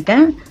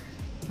பண்ணியிருக்கேன்,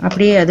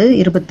 அப்படியே அது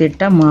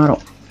 28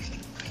 மாறும்.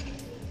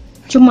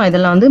 சும்மா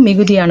இதெல்லாம் வந்து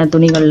மிகுதியான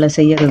துணிகளில்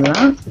செய்கிறது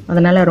தான்,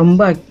 அதனால்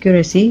ரொம்ப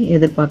அக்யூரசி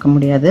எதிர்பார்க்க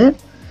முடியாது.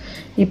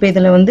 இப்போ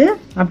இதில் வந்து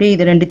அப்படியே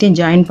இது ரெண்டுத்தையும்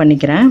ஜாயின்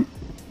பண்ணிக்கிறேன்.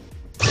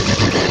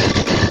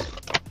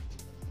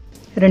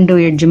 2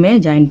 எட்ஜுமே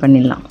ஜாயின்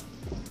பண்ணிடலாம்.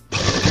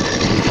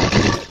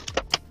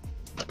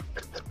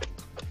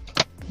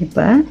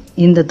 இப்போ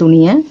இந்த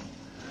துணியை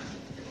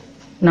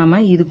நாம்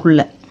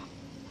இதுக்குள்ளே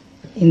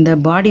இந்த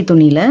பாடி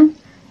துணியில்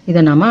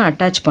இதை நாம்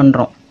அட்டாச்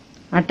பண்ணுறோம்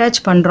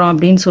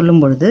அப்படின்னு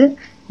சொல்லும் பொழுது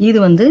இது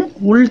வந்து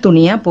உள்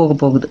துணியாக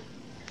போகுது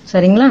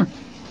சரிங்களா?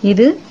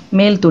 இது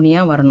மேல்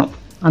துணியாக வரணும்,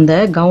 அந்த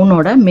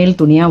கவுனோட மேல்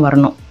துணியாக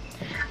வரணும்.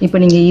 இப்போ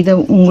நீங்கள் இதை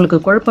உங்களுக்கு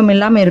குழப்பம்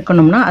இல்லாமல்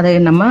இருக்கணும்னா அதை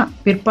நம்ம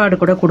பிற்பாடு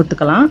கூட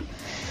கொடுத்துக்கலாம்.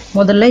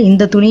 முதல்ல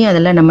இந்த துணியை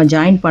அதில் நம்ம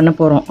ஜாயின் பண்ண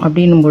போகிறோம்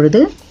அப்படின்னும்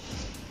பொழுது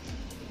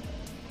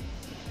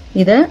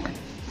இதை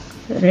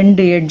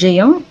 2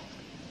 எட்ஜையும்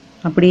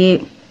அப்படியே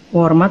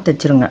ஓரமாக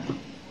தைச்சிருங்க.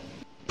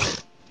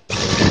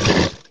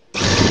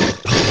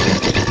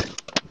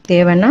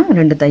 தேவைன்னா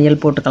 2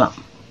 தையல் போட்டுக்கலாம்.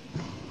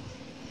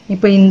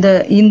 இப்போ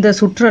இந்த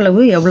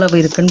சுற்றளவு எவ்வளவு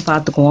இருக்குன்னு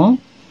பார்த்துக்குவோம்.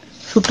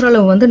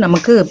 சுற்றளவு வந்து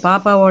நமக்கு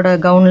பாப்பாவோட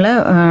கவுனில்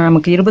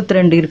நமக்கு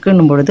 22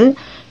 இருக்குன்னும் பொழுது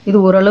இது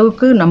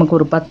ஓரளவுக்கு நமக்கு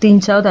ஒரு 10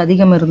 இன்ச்சாவது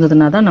அதிகம்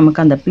இருந்ததுன்னா தான்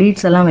நமக்கு அந்த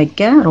ப்ளீட்ஸ் எல்லாம்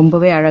வைக்க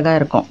ரொம்பவே அழகாக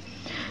இருக்கும்.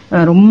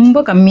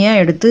 ரொம்ப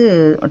கம்மியாக எடுத்து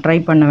ட்ரை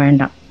பண்ண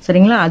வேண்டாம்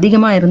சரிங்களா?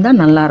 அதிகமாக இருந்தால்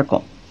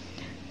நல்லாயிருக்கும்.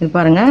 இது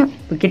பாருங்கள்,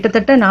 இப்போ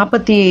கிட்டத்தட்ட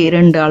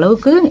 42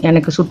 அளவுக்கு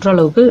எனக்கு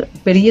சுற்றளவுக்கு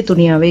பெரிய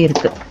துணியாகவே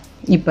இருக்குது.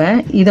 இப்போ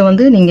இதை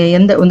வந்து நீங்கள்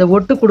இந்த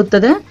ஒட்டு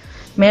கொடுத்ததை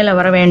மேலே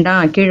வர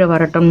வேண்டாம் கீழே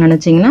வரட்டும்னு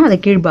நினச்சிங்கன்னா அதை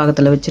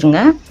கீழ்பாகத்தில்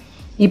வச்சுருங்க.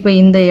 இப்போ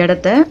இந்த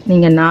இடத்த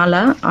நீங்கள்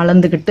 4ஆக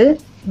அளந்துக்கிட்டு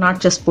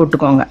நாட்சஸ்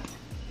போட்டுக்கோங்க.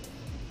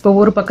 இப்போ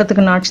ஒரு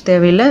பக்கத்துக்கு நாட்ச்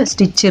தேவையில்லை,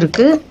 ஸ்டிச்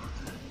இருக்குது,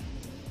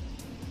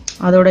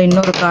 அதோட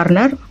இன்னொரு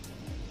கார்னர்.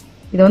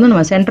 இதை வந்து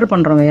நம்ம சென்டர்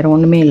பண்ணுறோம், வேறு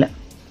ஒன்றுமே இல்லை.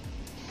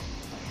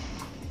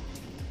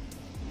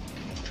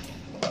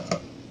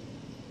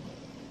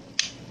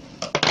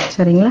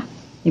 சரிங்களா?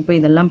 இப்போ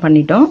இதெல்லாம்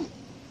பண்ணிட்டோம்.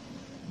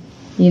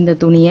 இந்த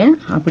துணியை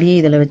அப்படியே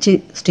இதில் வச்சு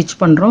ஸ்டிச்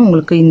பண்ணுறோம்.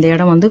 உங்களுக்கு இந்த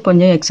இடம் வந்து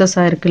கொஞ்சம்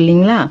எக்ஸஸாக இருக்குது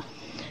இல்லைங்களா?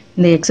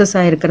 இந்த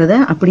எக்ஸஸாக இருக்கிறத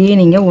அப்படியே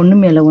நீங்கள் ஒன்று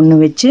மேலே ஒன்று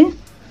வச்சு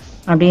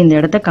அப்படியே இந்த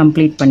இடத்த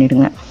கம்ப்ளீட்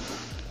பண்ணிவிடுங்க.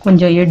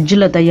 கொஞ்சம்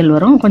எட்ஜில் தையல்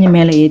வரும், கொஞ்சம்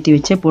மேலே ஏற்றி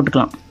வச்சே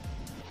போட்டுக்கலாம்.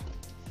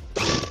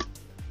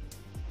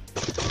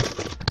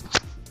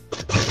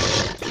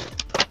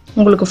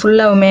 உங்களுக்கு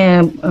ஃபுல்லாகவுமே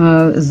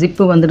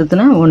ஜிப்பு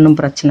வந்துடுதுன்னா ஒன்றும்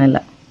பிரச்சனை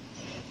இல்லை.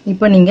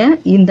 இப்போ நீங்கள்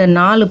இந்த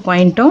 4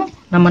 பாயிண்ட்டும்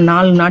நம்ம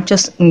 4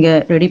 நாட்சஸ் இங்கே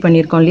ரெடி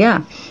பண்ணியிருக்கோம் இல்லையா?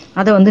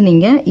 அதை வந்து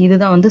நீங்கள்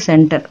இதுதான் வந்து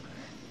சென்டர்.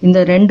 இந்த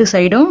 2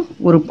 சைடும்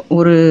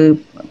ஒரு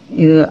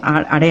இது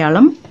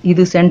அடையாளம்,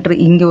 இது சென்டர்,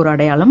 இங்கே ஒரு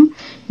அடையாளம்,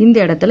 இந்த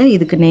இடத்துல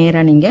இதுக்கு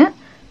நேராக நீங்கள்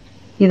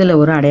இதில்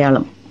ஒரு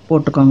அடையாளம்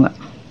போட்டுக்கோங்க.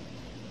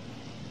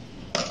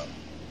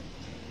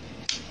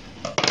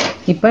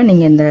 இப்போ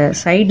நீங்கள் இந்த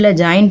சைடில்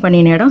ஜாயின்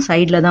பண்ணின இடம்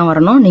சைடில் தான்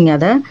வரணும். நீங்கள்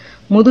அதை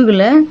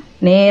முதுகில்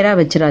நேராக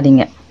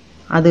வச்சிடாதீங்க,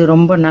 அது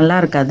ரொம்ப நல்லா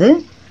இருக்காது.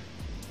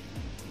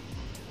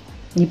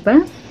 இப்போ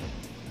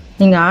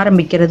நீங்கள்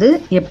ஆரம்பிக்கிறது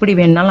எப்படி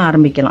வேணுனாலும்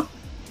ஆரம்பிக்கலாம்.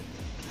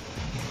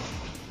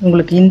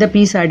 உங்களுக்கு இந்த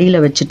பீஸ்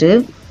அடியில் வச்சுட்டு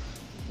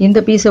இந்த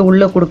பீஸை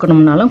உள்ளே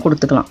கொடுக்கணும்னாலும்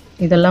கொடுத்துக்கலாம்.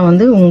 இதெல்லாம்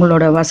வந்து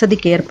உங்களோட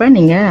வசதிக்கு ஏற்ப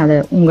நீங்கள் அதை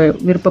உங்கள்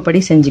விருப்பப்படி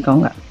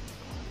செஞ்சுக்கோங்க.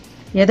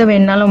 எதை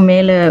வேணுனாலும்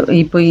மேலே,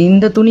 இப்போ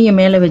இந்த துணியை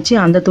மேலே வச்சு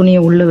அந்த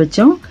துணியை உள்ளே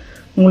வச்சோம்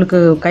உங்களுக்கு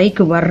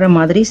கைக்கு வர்ற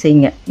மாதிரி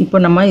செய்யுங்க. இப்போ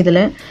நம்ம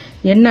இதில்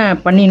என்ன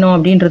பண்ணினோம்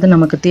அப்படின்றது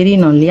நமக்கு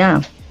தெரியணும் இல்லையா?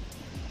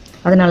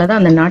 அதனால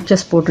தான் அந்த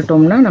நாட்சஸ்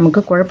போட்டுட்டோம்னா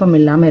நமக்கு குழப்பம்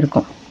இல்லாமல்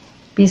இருக்கும்.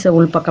 பீஸை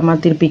உள்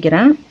பக்கமாக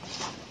திருப்பிக்கிறேன்.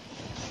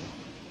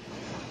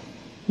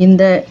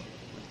 இந்த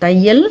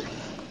தையல்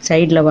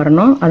சைடில்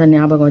வரணும், அதை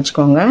ஞாபகம்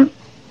வச்சுக்கோங்க.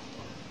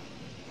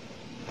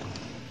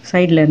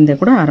 சைடில் இருந்தே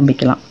கூட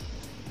ஆரம்பிக்கலாம்.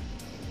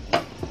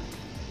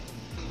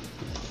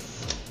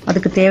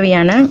 அதுக்கு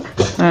தேவையான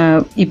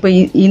இப்போ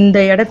இந்த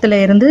இடத்துல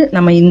இருந்து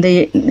நம்ம இந்த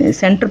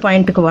சென்டர்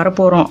பாயிண்ட்டுக்கு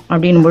வரப்போகிறோம்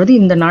அப்படின்னும் பொழுது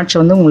இந்த நாட்ஸ்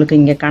வந்து உங்களுக்கு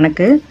இங்கே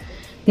கணக்கு.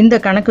 இந்த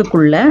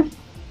கணக்குக்குள்ளே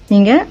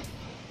நீங்கள்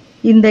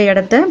இந்த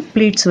இடத்த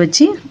ப்ளீட்ஸ்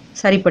வச்சு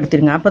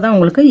சரிப்படுத்திடுங்க. அப்போ தான்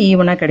உங்களுக்கு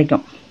ஈவனாக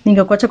கிடைக்கும்.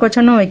 நீங்கள் கொச்ச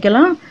கொச்சனும்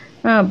வைக்கலாம்,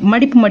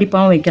 மடிப்பு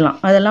மடிப்பாகவும் வைக்கலாம்.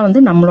 அதெல்லாம்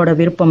வந்து நம்மளோட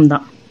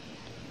விருப்பம்தான்.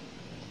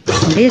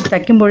 அப்படியே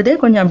தைக்கும் பொழுதே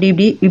கொஞ்சம்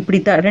அப்படி இப்படி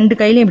ரெண்டு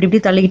கையிலையும்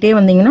இப்படி தள்ளிக்கிட்டே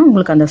வந்தீங்கன்னா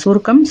உங்களுக்கு அந்த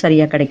சுருக்கம்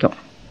சரியாக கிடைக்கும்.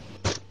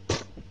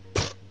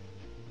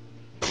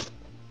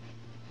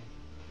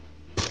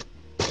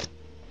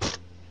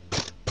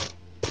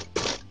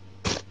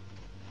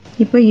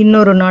 இப்போ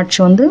இன்னொரு நாட்ச்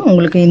வந்து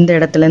உங்களுக்கு இந்த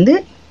இடத்துலேருந்து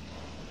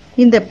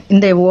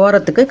இந்த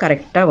ஓரத்துக்கு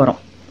கரெக்டாக வரும்.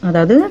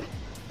 அதாவது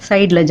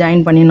சைடில்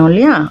ஜாயின் பண்ணினோம்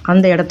இல்லையா,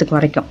 அந்த இடத்துக்கு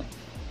வரைக்கும்.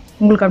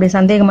 உங்களுக்கு அப்படி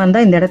சந்தேகமாக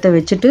இருந்தால் இந்த இடத்த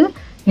வச்சுட்டு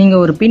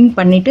நீங்கள் ஒரு பின்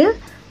பண்ணிவிட்டு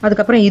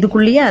அதுக்கப்புறம்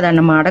இதுக்குள்ளேயே அதை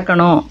நம்ம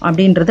அடக்கணும்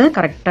அப்படின்றத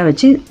கரெக்டாக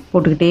வச்சு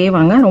போட்டுக்கிட்டே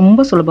வாங்க.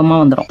 ரொம்ப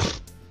சுலபமாக வந்துடும்.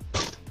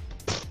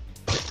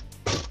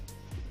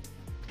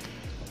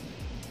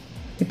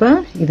 இப்போ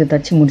இதை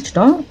தச்சு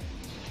முடிச்சிட்டோம்.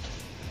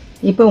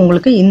 இப்போ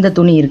உங்களுக்கு இந்த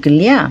துணி இருக்கு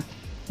இல்லையா,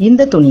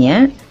 இந்த துணியை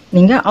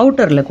நீங்கள்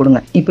அவுட்டரில் கொடுங்க.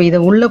 இப்போ இதை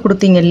உள்ளே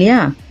கொடுத்தீங்க இல்லையா,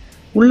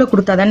 உள்ளே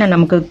கொடுத்தா தானே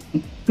நமக்கு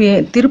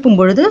திருப்பும்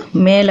பொழுது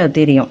மேலே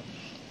தெரியும்.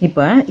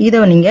 இப்போ இதை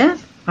நீங்கள்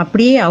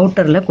அப்படியே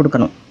அவுட்டரில்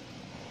கொடுக்கணும்.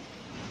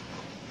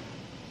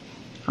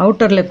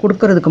 அவுட்டரில்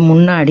கொடுக்கறதுக்கு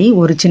முன்னாடி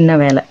ஒரு சின்ன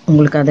வேலை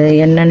உங்களுக்கு, அது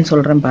என்னன்னு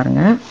சொல்கிறேன்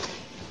பாருங்கள்.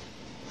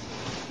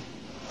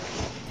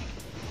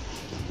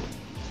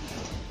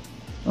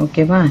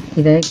 ஓகேவா,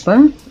 இதை இப்போ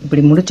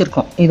இப்படி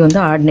முடிச்சிருக்கோம். இது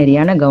வந்து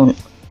ஆர்டினரியான கவுன்.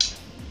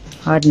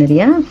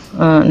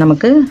 ஆர்டினரியாக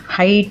நமக்கு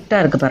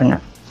ஹைட்டாக இருக்குது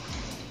பாருங்கள்.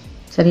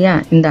 சரியா,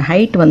 இந்த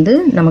ஹைட் வந்து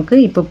நமக்கு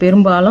இப்போ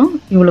பெரும்பாலும்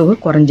இவ்வளவு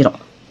குறைஞ்சிரும்.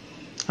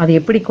 அது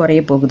எப்படி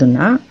குறைய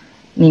போகுதுன்னா,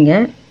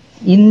 நீங்கள்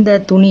இந்த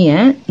துணியை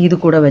இது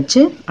கூட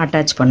வச்சு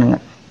அட்டாச்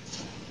பண்ணுங்கள்.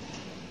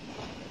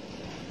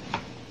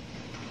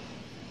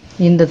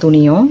 இந்த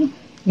துணியும்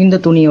இந்த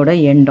துணியோட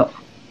எண்டும்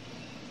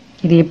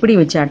இது எப்படி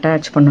வச்சு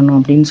அட்டாச் பண்ணணும்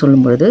அப்படின்னு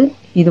சொல்லும்பொழுது,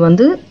 இது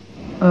வந்து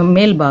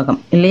மேல் பாகம்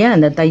இல்லையா,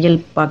 அந்த தையல்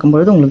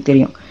பார்க்கும்பொழுது உங்களுக்கு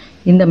தெரியும்.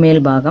 இந்த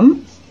மேல் பாகம்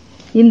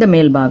இந்த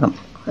மேல் பாகம்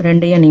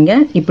ரெண்டையும்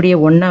நீங்கள் இப்படியே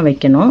ஒன்றா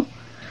வைக்கணும்.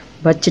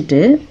 வச்சுட்டு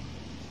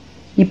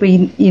இப்போ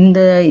இந்த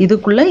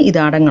இதுக்குள்ளே இது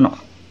அடங்கணும்.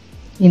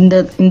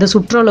 இந்த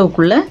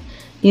சுற்றளவுக்குள்ளே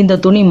இந்த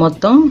துணி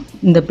மொத்தம்,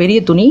 இந்த பெரிய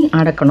துணி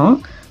அடக்கணும்.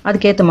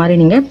 அதுக்கேற்ற மாதிரி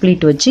நீங்கள்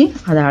ப்ளீட் வச்சு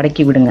அதை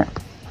அடக்கி விடுங்க.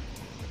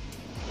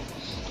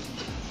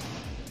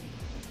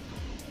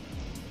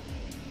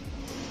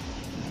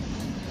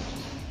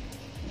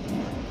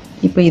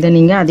 இப்போ இதை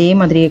நீங்கள் அதே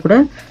மாதிரியே கூட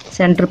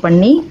சென்டர்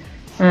பண்ணி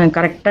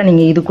கரெக்டாக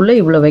நீங்கள் இதுக்குள்ளே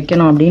இவ்வளோ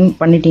வைக்கணும் அப்படின்னு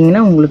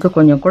பண்ணிட்டீங்கன்னா உங்களுக்கு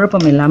கொஞ்சம்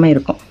குழப்பம் இல்லாமல்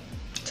இருக்கும்.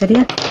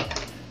 சரியா,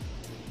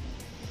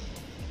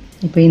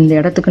 இப்போ இந்த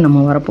இடத்துக்கு நம்ம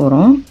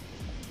வரப்போகிறோம்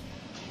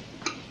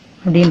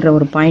அப்படின்ற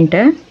ஒரு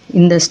பாயிண்ட்டை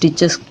இந்த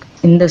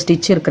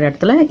ஸ்டிச் இருக்கிற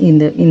இடத்துல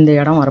இந்த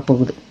இடம்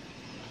வரப்போகுது.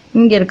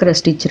 இங்கே இருக்கிற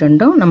ஸ்டிச்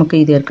ரெண்டும்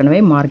நமக்கு இது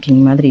ஏற்கனவே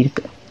மார்க்கிங் மாதிரி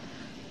இருக்குது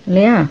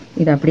இல்லையா.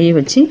 இதை அப்படியே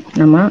வச்சு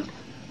நம்ம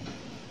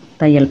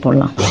தையல்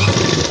போடலாம்.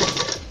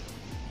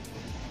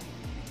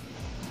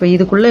 இப்போ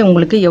இதுக்குள்ளே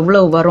உங்களுக்கு எவ்வளோ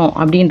வரும்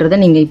அப்படின்றத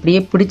நீங்கள் இப்படியே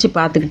பிடிச்சி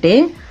பார்த்துக்கிட்டே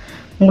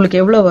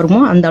உங்களுக்கு எவ்வளோ வருமோ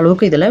அந்த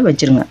அளவுக்கு இதில்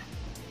வச்சுருங்க.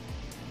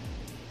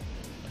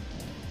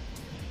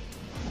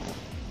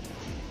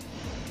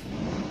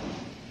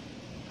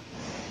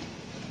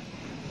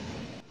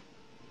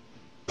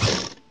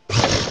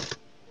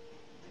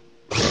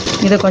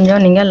 இதை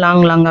கொஞ்சம் நீங்கள்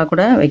லாங்காக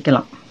கூட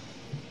வைக்கலாம்.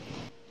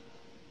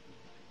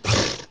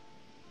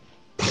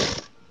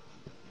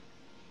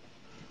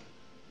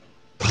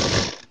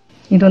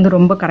 இது வந்து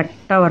ரொம்ப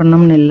கரெக்டாக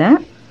வரணும்னு இல்லை,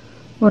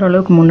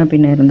 ஓரளவுக்கு முன்ன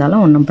பின்ன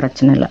இருந்தாலும் ஒன்றும்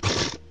பிரச்சனை இல்லை.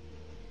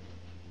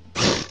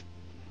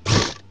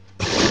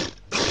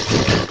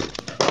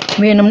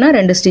 வேணும்னா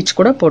 2 ஸ்டிச்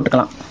கூட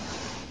போட்டுக்கலாம்.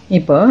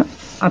 இப்போ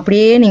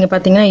அப்படியே நீங்கள்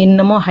பார்த்தீங்கன்னா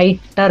இன்னமும்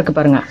ஹைட்டாக இருக்குது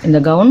பாருங்கள்.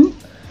 இந்த கவுன்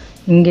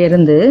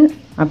இங்கேருந்து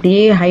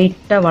அப்படியே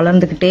ஹைட்டாக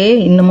வளர்ந்துக்கிட்டே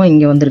இன்னமும்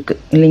இங்கே வந்திருக்கு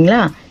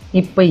இல்லைங்களா.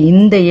 இப்போ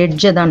இந்த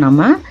எட்ஜை தான்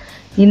நம்ம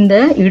இந்த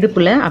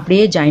இடுப்பில்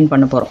அப்படியே ஜாயின்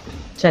பண்ண போகிறோம்.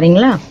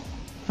 சரிங்களா,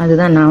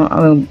 அதுதான்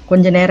நான்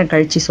கொஞ்ச நேரம்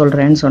கழித்து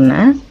சொல்கிறேன்னு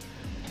சொன்னேன்.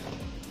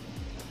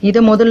 இதை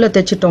முதல்ல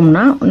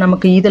தைச்சிட்டோம்னா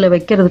நமக்கு இதில்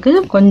வைக்கிறதுக்கு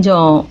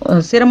கொஞ்சம்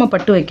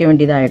சிரமப்பட்டு வைக்க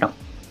வேண்டியதாகிடும்.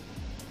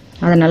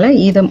 அதனால்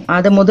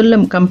அதை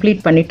முதல்ல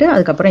கம்ப்ளீட் பண்ணிவிட்டு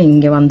அதுக்கப்புறம்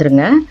இங்கே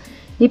வந்துடுங்க.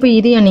 இப்போ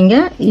இதையும்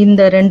நீங்கள்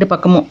இந்த 2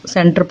 பக்கமும்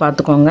சென்டர்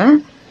பார்த்துக்கோங்க.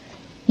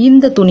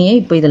 இந்த துணியை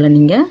இப்போ இதில்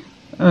நீங்கள்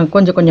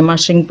கொஞ்சம்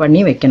கொஞ்சமாக ஷ்ரிங்க் பண்ணி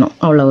வைக்கணும்,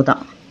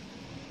 அவ்வளவுதான்.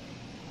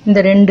 இந்த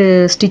 2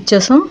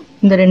 ஸ்டிச்சஸும்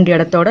இந்த 2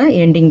 இடத்தோட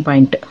எண்டிங்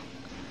பாயிண்ட்டு.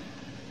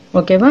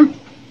 ஓகேவா,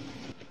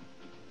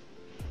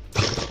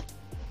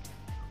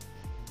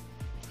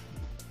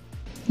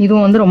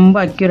 இதுவும் வந்து ரொம்ப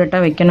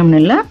அக்யூரேட்டாக வைக்கணும்னு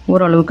இல்லை,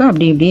 ஓரளவுக்கு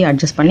அப்படி இப்படி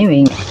அட்ஜஸ்ட் பண்ணி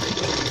வைங்க.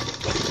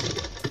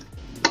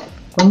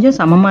 கொஞ்சம்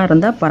சமமாக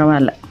இருந்தால்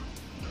பரவாயில்ல.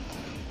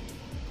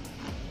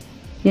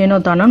 ஏனோ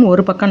தானோன்னு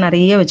ஒரு பக்கம்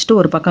நிறைய வச்சுட்டு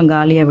ஒரு பக்கம்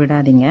காலியாக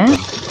விடாதீங்க.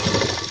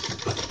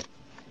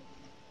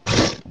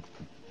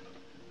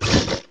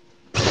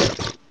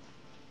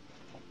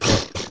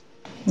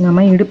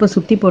 நம்ம இடுப்பை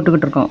சுற்றி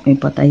போட்டுக்கிட்டு இருக்கோம்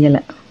இப்போ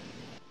தையலை.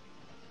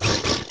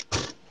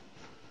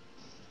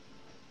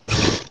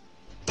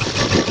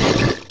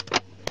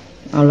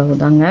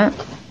 அவ்வளவுதாங்க,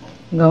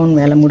 கவுன்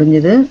வேலை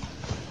முடிஞ்சுது.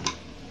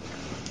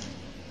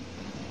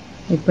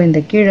 இப்போ இந்த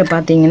கீழே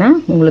பார்த்தீங்கன்னா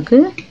உங்களுக்கு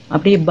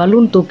அப்படியே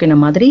பலூன் தூக்கின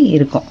மாதிரி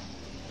இருக்கும்.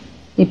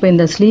 இப்போ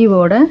இந்த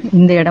ஸ்லீவோட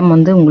இந்த இடம்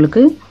வந்து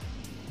உங்களுக்கு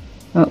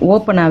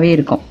ஓப்பனாகவே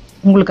இருக்கும்.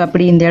 உங்களுக்கு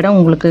அப்படி இந்த இடம்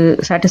உங்களுக்கு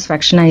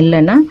சாட்டிஸ்ஃபேக்ஷனாக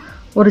இல்லைன்னா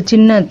ஒரு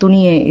சின்ன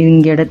துணியை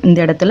இந்த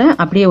இடத்துல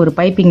அப்படியே ஒரு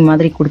பைப்பிங்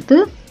மாதிரி கொடுத்து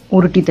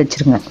உருட்டி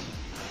தைச்சிருங்க.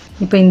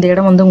 இப்போ இந்த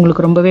இடம் வந்து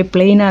உங்களுக்கு ரொம்பவே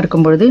பிளெயினாக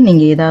இருக்கும் பொழுது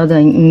நீங்கள் ஏதாவது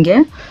இங்கே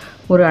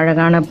ஒரு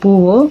அழகான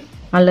பூவோ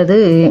அல்லது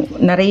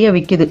நிறைய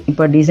விற்கிது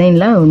இப்போ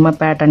டிசைனில் ஒரு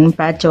பேட்டர்ன்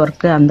பேட்ச்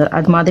ஒர்க்கு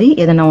அது மாதிரி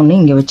எதனா ஒன்று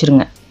இங்கே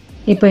வச்சுருங்க.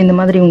 இப்போ இந்த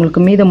மாதிரி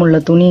உங்களுக்கு மீதமுள்ள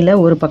துணியில்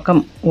ஒரு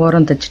பக்கம்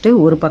ஓரம் தைச்சிட்டு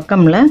ஒரு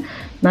பக்கமில்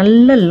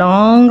நல்ல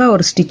லாங்காக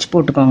ஒரு ஸ்டிச்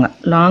போட்டுக்கோங்க.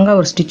 லாங்காக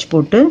ஒரு ஸ்டிச்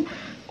போட்டு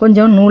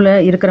கொஞ்சம் நூலை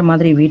இருக்கிற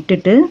மாதிரி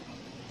விட்டுட்டு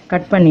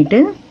கட் பண்ணிவிட்டு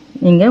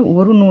நீங்கள்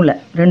ஒரு நூலை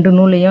 2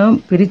 நூலையும்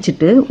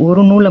பிரிச்சுட்டு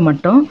ஒரு நூலை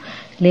மட்டும்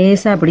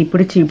லேசாக அப்படி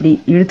பிடிச்சி இப்படி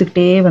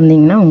இழுத்துக்கிட்டே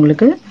வந்தீங்கன்னா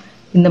உங்களுக்கு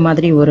இந்த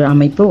மாதிரி ஒரு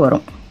அமைப்பு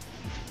வரும்.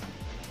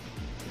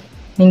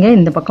 நீங்கள்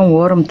இந்த பக்கம்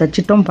ஓரம்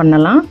தைச்சிட்டும்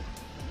பண்ணலாம்.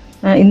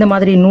 இந்த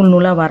மாதிரி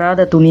நூலாக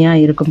வராத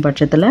துணியாக இருக்கும்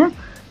பட்சத்தில்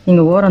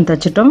நீங்கள் ஓரம்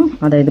தைச்சிட்டும்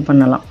அதை இது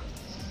பண்ணலாம்.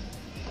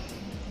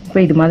 இப்போ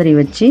இது மாதிரி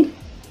வச்சு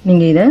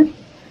நீங்கள் இதை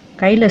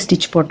கையில்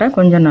ஸ்டிச் போட்டால்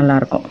கொஞ்சம்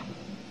நல்லாயிருக்கும்.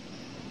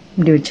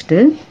 இப்படி வச்சுட்டு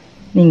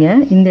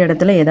நீங்கள் இந்த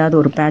இடத்துல ஏதாவது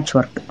ஒரு பேட்ச்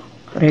ஒர்க்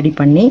ரெடி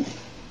பண்ணி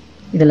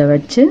இதில்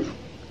வச்சு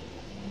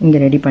இங்கே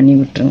ரெடி பண்ணி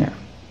விட்டுருங்க.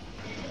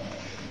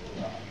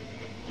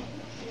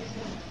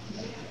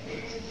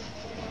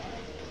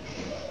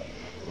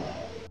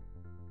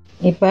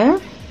 இப்போ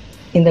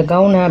இந்த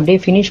கவுனை அப்படியே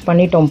ஃபினிஷ்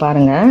பண்ணிட்டோம்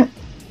பாருங்கள்.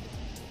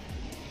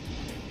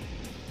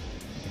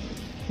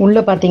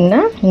 உள்ளே பார்த்தீங்கன்னா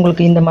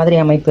உங்களுக்கு இந்த மாதிரி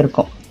அமைப்பு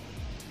இருக்கும்.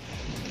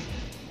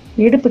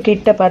 இடுப்பு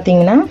கிட்ட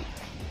பார்த்தீங்கன்னா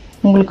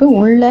உங்களுக்கு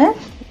உள்ள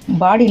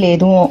பாடியில்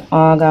எதுவும்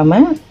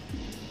ஆகாமல்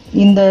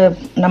இந்த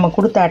நம்ம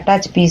கொடுத்த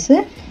அட்டாச் பீஸு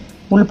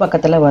உள்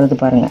பக்கத்தில் வருது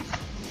பாருங்கள்,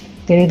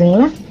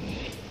 தெரியுதுங்களா?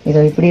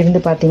 இதை இப்படி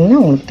இருந்து பார்த்தீங்கன்னா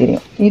உங்களுக்கு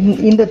தெரியும்.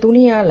 இந்த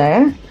துணியால்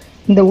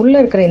இந்த உள்ளே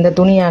இருக்கிற இந்த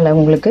துணியால்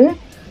உங்களுக்கு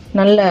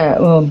நல்ல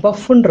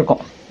பஃப்னு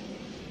இருக்கும்.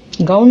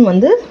 கவுன்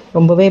வந்து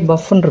ரொம்பவே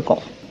பஃப்னு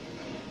இருக்கும்.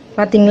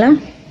 பார்த்தீங்களா?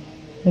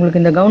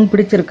 உங்களுக்கு இந்த கவுன்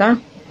பிடிச்சிருக்கா?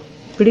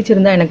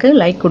 பிடிச்சிருந்தா எனக்கு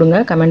லைக் கொடுங்க,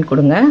 கமெண்ட்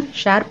கொடுங்க,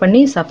 ஷேர்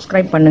பண்ணி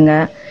சப்ஸ்கிரைப்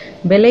பண்ணுங்கள்.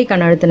 பெல்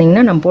ஐகான்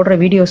அழுத்துனீங்கன்னா நான் போடுற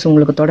வீடியோஸ்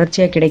உங்களுக்கு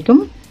தொடர்ச்சியாக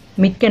கிடைக்கும்.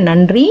 மிக்க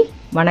நன்றி,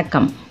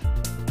 வணக்கம்.